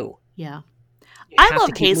we do? Yeah. I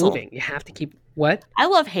love Hazel. Moving. You have to keep what? I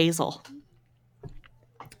love Hazel.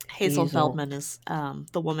 Hazel Feldman is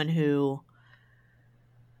the woman who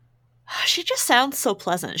she just sounds so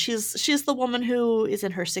pleasant. She's the woman who is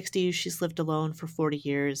in her 60s. She's lived alone for 40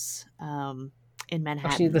 years in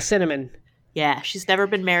Manhattan. She's the cinnamon. Yeah, she's never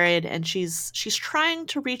been married, and she's trying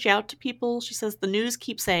to reach out to people. She says the news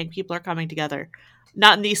keeps saying people are coming together,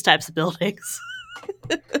 not in these types of buildings.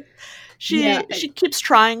 She keeps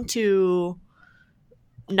trying to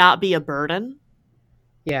not be a burden.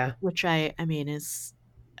 Yeah, which I mean is,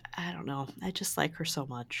 I don't know. I just like her so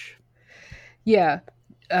much. Yeah,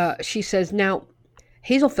 she says now.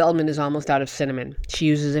 Hazel Feldman is almost out of cinnamon. She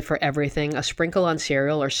uses it for everything: a sprinkle on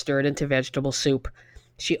cereal or stirred into vegetable soup.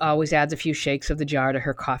 She always adds a few shakes of the jar to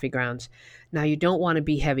her coffee grounds. Now, you don't want to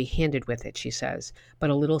be heavy-handed with it, she says,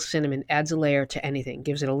 but a little cinnamon adds a layer to anything,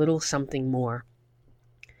 gives it a little something more.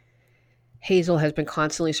 Hazel has been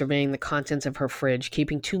constantly surveying the contents of her fridge,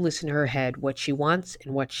 keeping 2 lists in her head, what she wants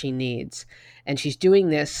and what she needs. And she's doing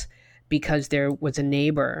this because there was a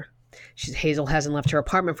neighbor. Hazel hasn't left her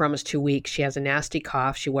apartment for almost 2 weeks. She has a nasty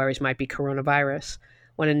cough she worries might be coronavirus.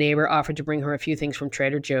 When a neighbor offered to bring her a few things from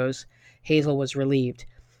Trader Joe's, Hazel was relieved.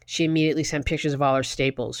 She immediately sent pictures of all her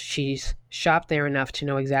staples. She's shopped there enough to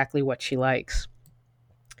know exactly what she likes.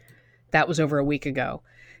 That was over a week ago.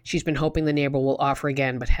 She's been hoping the neighbor will offer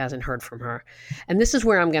again, but hasn't heard from her. And this is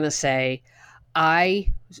where I'm going to say,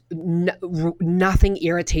 nothing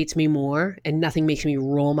irritates me more and nothing makes me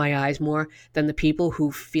roll my eyes more than the people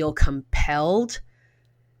who feel compelled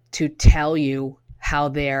to tell you how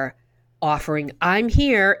they're offering. I'm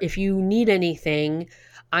here if you need anything.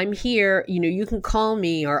 I'm here, you can call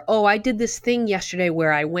me, or, I did this thing yesterday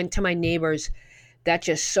where I went to my neighbor's. That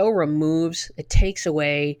just so removes, it takes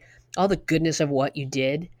away all the goodness of what you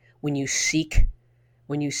did when you seek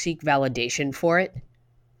validation for it.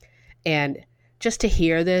 And just to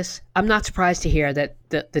hear this, I'm not surprised to hear that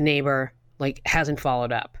the neighbor hasn't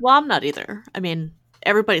followed up. Well, I'm not either. I mean,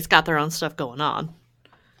 everybody's got their own stuff going on,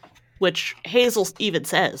 which Hazel even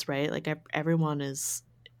says, right? Like everyone is,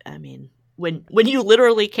 I mean, when you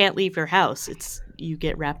literally can't leave your house, you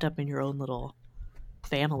get wrapped up in your own little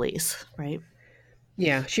families, right?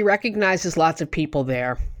 Yeah, she recognizes lots of people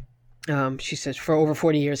there. She says, for over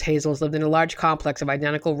 40 years, Hazel has lived in a large complex of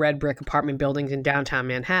identical red brick apartment buildings in downtown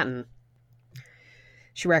Manhattan.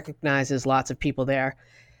 She recognizes lots of people there.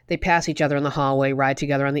 They pass each other in the hallway, ride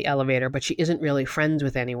together on the elevator, but she isn't really friends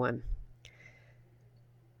with anyone.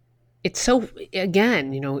 It's so,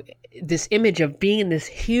 again, this image of being in this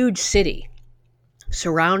huge city,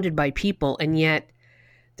 surrounded by people, and yet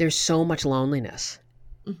there's so much loneliness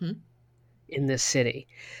in this city.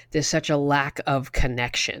 There's such a lack of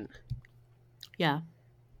connection. Yeah.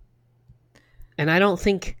 And I don't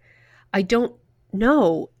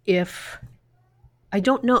know, is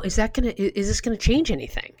this gonna change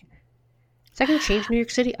anything? Is that gonna change New York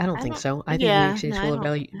City? I don't think so. I think New York City is full of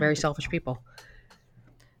very, very selfish people.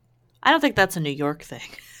 I don't think that's a New York thing.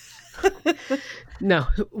 No.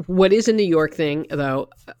 What is a New York thing, though,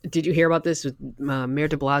 did you hear about this? Mayor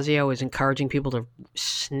de Blasio is encouraging people to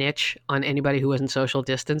snitch on anybody who isn't social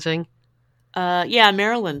distancing. Yeah,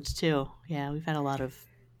 Maryland, too. Yeah, we've had a lot of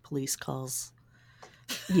police calls.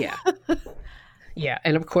 Yeah. Yeah,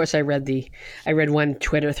 and of course I read one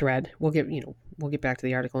Twitter thread. We'll get back to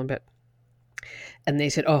the article in a bit. And they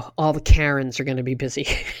said, "Oh, all the Karens are going to be busy."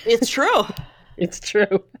 It's true. It's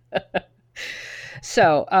true.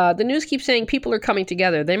 So the news keeps saying people are coming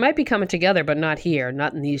together. They might be coming together, but not here,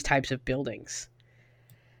 not in these types of buildings.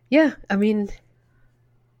 Yeah, I mean,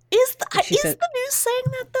 Is she said, the news saying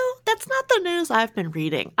that though? That's not the news I've been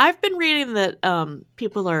reading. I've been reading that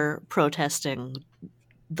people are protesting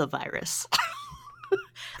the virus.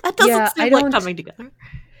 That doesn't seem like coming together.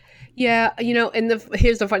 Yeah, and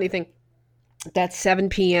here's the funny thing. That 7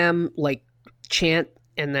 p.m. like chant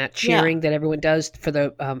and that cheering that everyone does for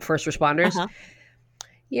the first responders. Uh-huh.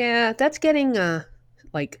 Yeah, that's getting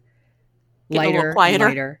like Getting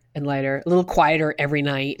lighter and lighter, a little quieter every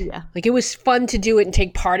night. Yeah. Like it was fun to do it and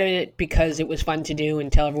take part in it because it was fun to do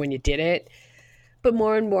and tell everyone you did it. But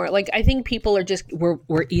more and more, like I think people are just we're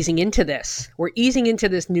easing into this. We're easing into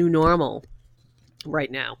this new normal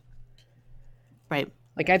right now. Right.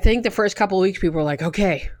 Like I think the first couple of weeks people were like,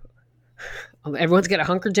 okay, everyone's got to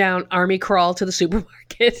hunker down, army crawl to the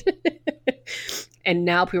supermarket. And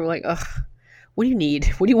now people are like, ugh, what do you need?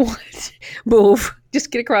 What do you want? Move.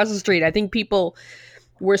 Just get across the street. I think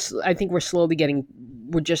we're slowly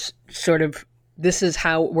we're just sort of, this is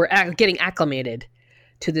how we're getting acclimated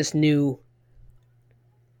to this new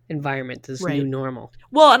environment, this new normal.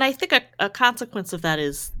 Well, and I think a consequence of that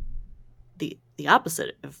is the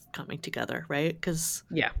opposite of coming together, right? Because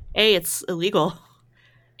A, it's illegal,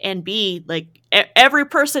 and B, like every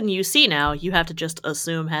person you see now, you have to just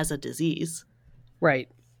assume has a disease. Right.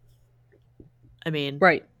 I mean,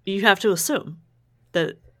 right. You have to assume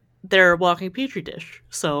that they're a walking petri dish.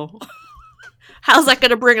 So how's that going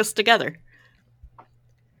to bring us together?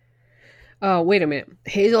 Oh, wait a minute.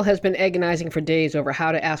 Hazel has been agonizing for days over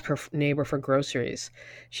how to ask her neighbor for groceries.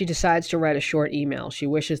 She decides to write a short email. She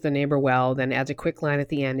wishes the neighbor well, then adds a quick line at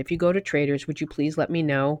the end. If you go to Trader's, would you please let me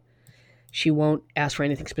know? She won't ask for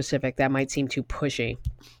anything specific. That might seem too pushy.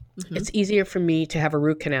 Mm-hmm. It's easier for me to have a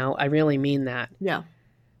root canal. I really mean that. Yeah.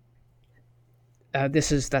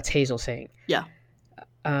 That's Hazel saying. Yeah.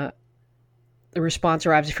 The response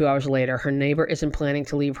arrives a few hours later. Her neighbor isn't planning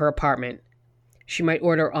to leave her apartment. She might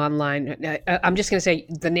order online. I'm just going to say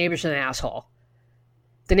the neighbor's an asshole.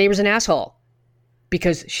 The neighbor's an asshole.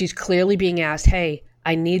 Because she's clearly being asked, hey,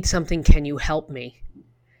 I need something. Can you help me?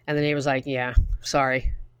 And the neighbor's like, yeah,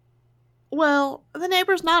 sorry. Well, the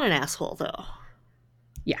neighbor's not an asshole, though.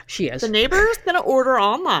 Yeah, she is. The neighbor's going to order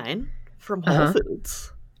online from Whole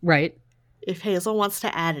Foods. Right. If Hazel wants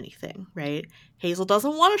to add anything, right? Hazel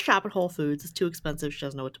doesn't want to shop at Whole Foods. It's too expensive. She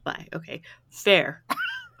doesn't know what to buy. Okay, fair.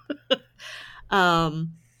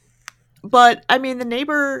 But, I mean, the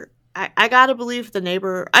neighbor, I gotta believe the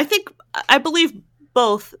neighbor. I believe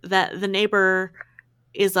both that the neighbor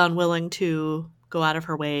is unwilling to go out of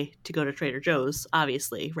her way to go to Trader Joe's,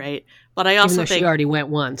 obviously, right? But I also think she already went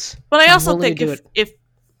once. But I also think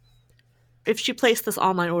if she placed this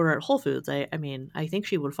online order at Whole Foods, I mean, I think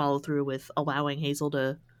she would follow through with allowing Hazel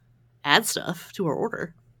to add stuff to her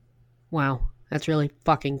order. Wow, that's really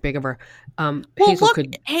fucking big of her.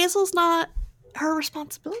 Hazel's not her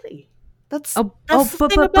responsibility. But Sarah,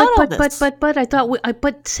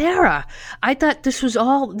 I thought this was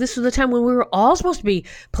the time when we were all supposed to be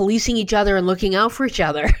policing each other and looking out for each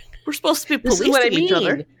other. We're supposed to be policing each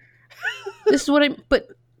other. This is what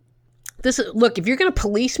look, if you're going to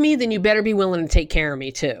police me, then you better be willing to take care of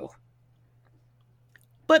me too.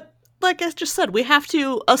 But like I just said, we have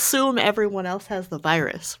to assume everyone else has the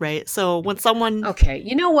virus, right? So when someone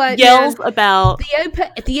you know what, yells about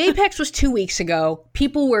the Apex was 2 weeks ago.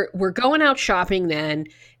 People were going out shopping then.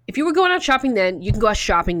 If you were going out shopping then, you can go out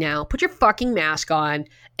shopping now. Put your fucking mask on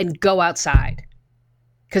and go outside.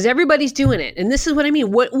 Because everybody's doing it. And this is what I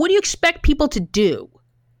mean. What do you expect people to do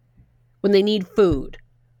when they need food?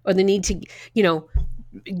 Or they need to,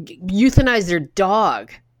 euthanize their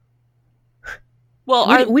dog? Well,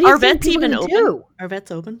 are vets even open? Are vets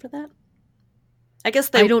open for that? I guess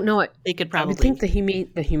I don't know it. They could probably. I would think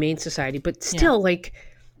the Humane Society, but still, like,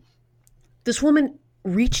 this woman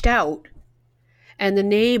reached out, and the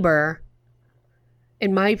neighbor,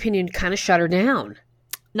 in my opinion, kind of shut her down.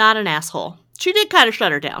 Not an asshole. She did kind of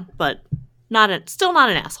shut her down, but still not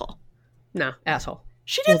an asshole. No, asshole.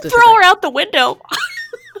 She didn't throw her out the window.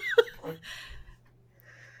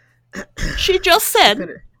 She just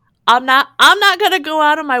said, I'm not going to go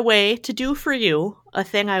out of my way to do for you a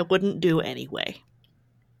thing I wouldn't do anyway.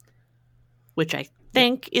 Which I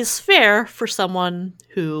think is fair for someone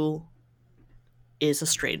who is a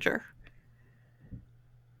stranger.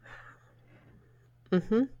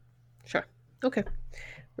 Mm-hmm. Sure. Okay.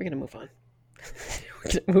 We're going to move on.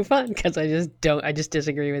 move on because I just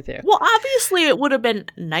disagree with you. Well, obviously it would have been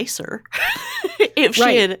nicer if she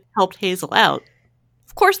Right. had helped Hazel out.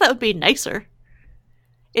 Of course that would be nicer.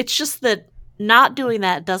 It's just that not doing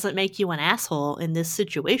that doesn't make you an asshole in this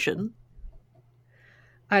situation.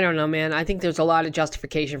 I don't know, man. I think there's a lot of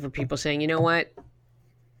justification for people saying, you know what?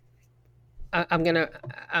 I'm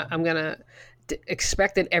gonna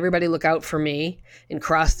expect that everybody look out for me and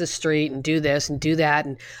cross the street and do this and do that,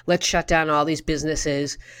 and let's shut down all these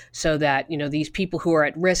businesses so that, you know, these people who are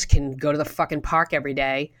at risk can go to the fucking park every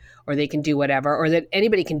day, or they can do whatever, or that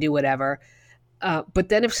anybody can do whatever. But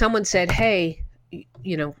then if someone said, hey,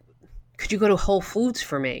 you know, could you go to Whole Foods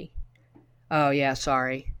for me? Oh yeah,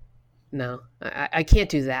 sorry. No, I can't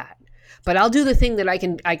do that. But I'll do the thing that I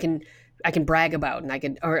can brag about, and I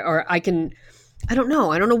can, or I can, I don't know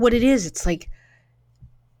what it is. It's like,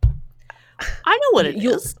 I know what it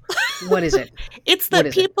is. What is it? It's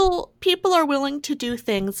that people are willing to do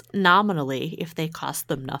things nominally if they cost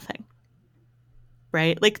them nothing.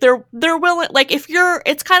 Right? Like they're willing, like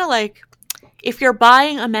it's kind of like if you're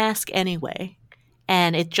buying a mask anyway,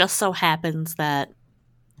 and it just so happens that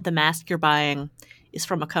the mask you're buying is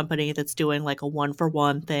from a company that's doing like a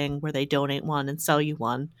 1-for-1 thing where they donate one and sell you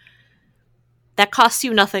one. That costs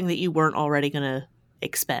you nothing that you weren't already going to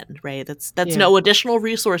expend, right? That's no additional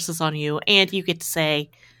resources on you, and you get to say,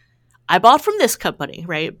 I bought from this company,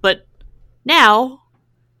 right? But now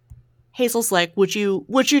Hazel's like, would you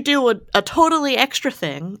do a totally extra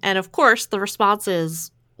thing? And of course the response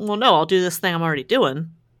is, well, no, I'll do this thing I'm already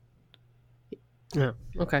doing. Yeah.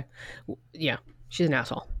 Okay. Yeah. She's an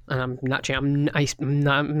asshole, and I'm not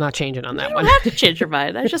changing on that one. You don't have to change your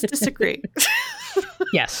mind. I just disagree.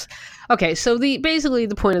 Yes. Okay. So basically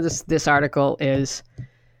the point of this article is,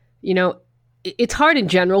 you know, it's hard in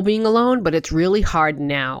general being alone, but it's really hard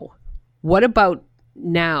now. What about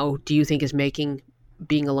now do you think is making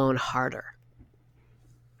being alone harder?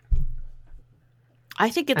 I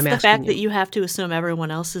think it's the fact that you have to assume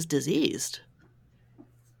everyone else is diseased.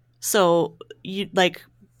 So you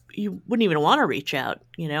wouldn't even want to reach out,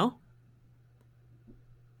 you know?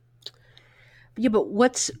 Yeah, but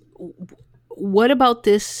what about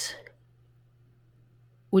this?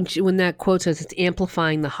 When that quote says it's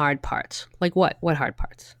amplifying the hard parts, like what? What hard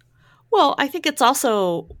parts? Well, I think it's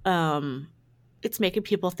also it's making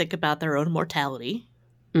people think about their own mortality.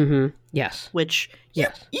 Mm-hmm. Yes. Which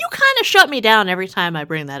yes, you kind of shut me down every time I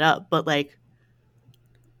bring that up, but like,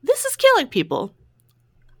 this is killing people.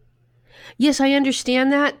 Yes, I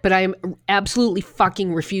understand that, but I absolutely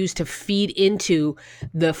fucking refuse to feed into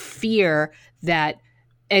the fear that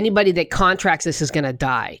anybody that contracts this is going to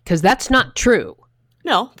die, because that's not true.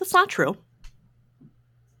 No, that's not true.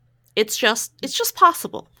 It's just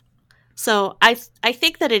possible. So I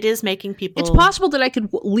think that it is making people... It's possible that I could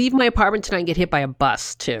leave my apartment tonight and get hit by a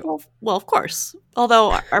bus, too. Well, of course.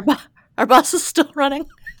 Although our bus is still running.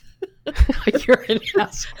 You're an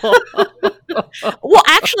asshole. Well,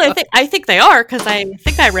 actually, I think they are, because I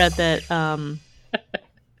think I read that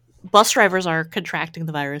bus drivers are contracting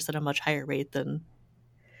the virus at a much higher rate than...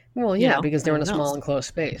 Well, yeah, because they're in a small enclosed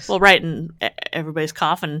space. Well, right, and everybody's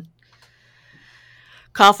coughing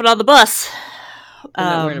on the bus. I'm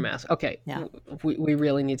not wearing a mask. Okay, yeah. We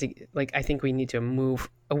really need to, like, I think we need to move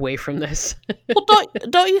away from this. Well,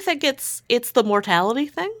 don't you think it's the mortality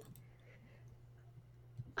thing?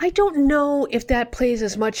 I don't know if that plays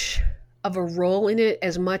as much of a role in it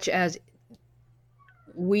as much as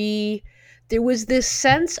there was this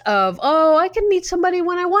sense of, oh, I can meet somebody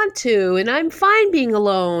when I want to, and I'm fine being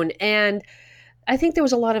alone. And I think there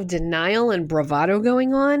was a lot of denial and bravado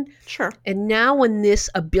going on. Sure. And now when this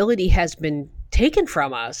ability has been taken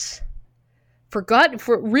from us, for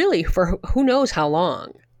who knows how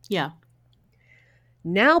long. Yeah.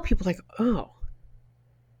 Now people are like, oh,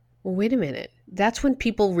 well, wait a minute. That's when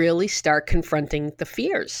people really start confronting the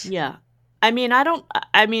fears. Yeah. I mean,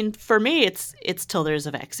 for me, it's till there's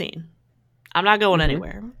a vaccine. I'm not going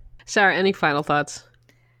anywhere. Sarah, any final thoughts?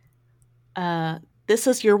 This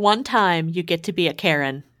is your one time you get to be a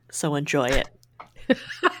Karen, so enjoy it.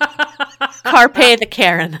 Carpe the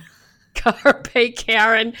Karen. Carpe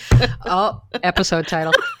Karen. Oh, episode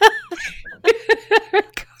title.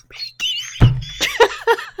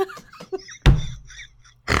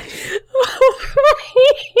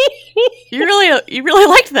 You really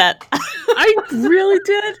liked that. I really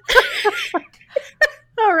did.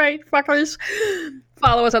 All right, fuckers.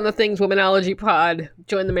 Follow us on the Things Womanology Pod.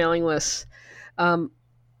 Join the mailing list. Come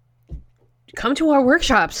to our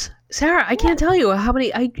workshops. Sarah, I can't tell you how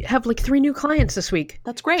many. I have like 3 new clients this week.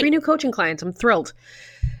 That's great. 3 new coaching clients. I'm thrilled.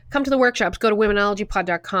 Come to the workshops. Go to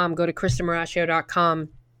womenologypod.com. Go to KristenMaraccio.com.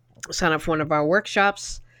 sign up for one of our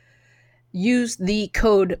workshops. Use the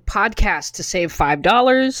code podcast to save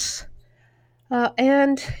 $5.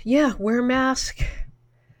 And yeah, wear a mask.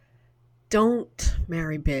 Don't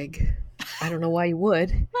marry big. I don't know why you would.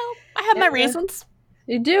 Well, I have my reasons.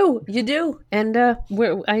 You do. And I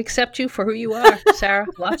accept you for who you are, Sarah.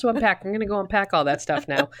 Lots to unpack. I'm going to go unpack all that stuff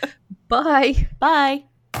now. Bye. Bye.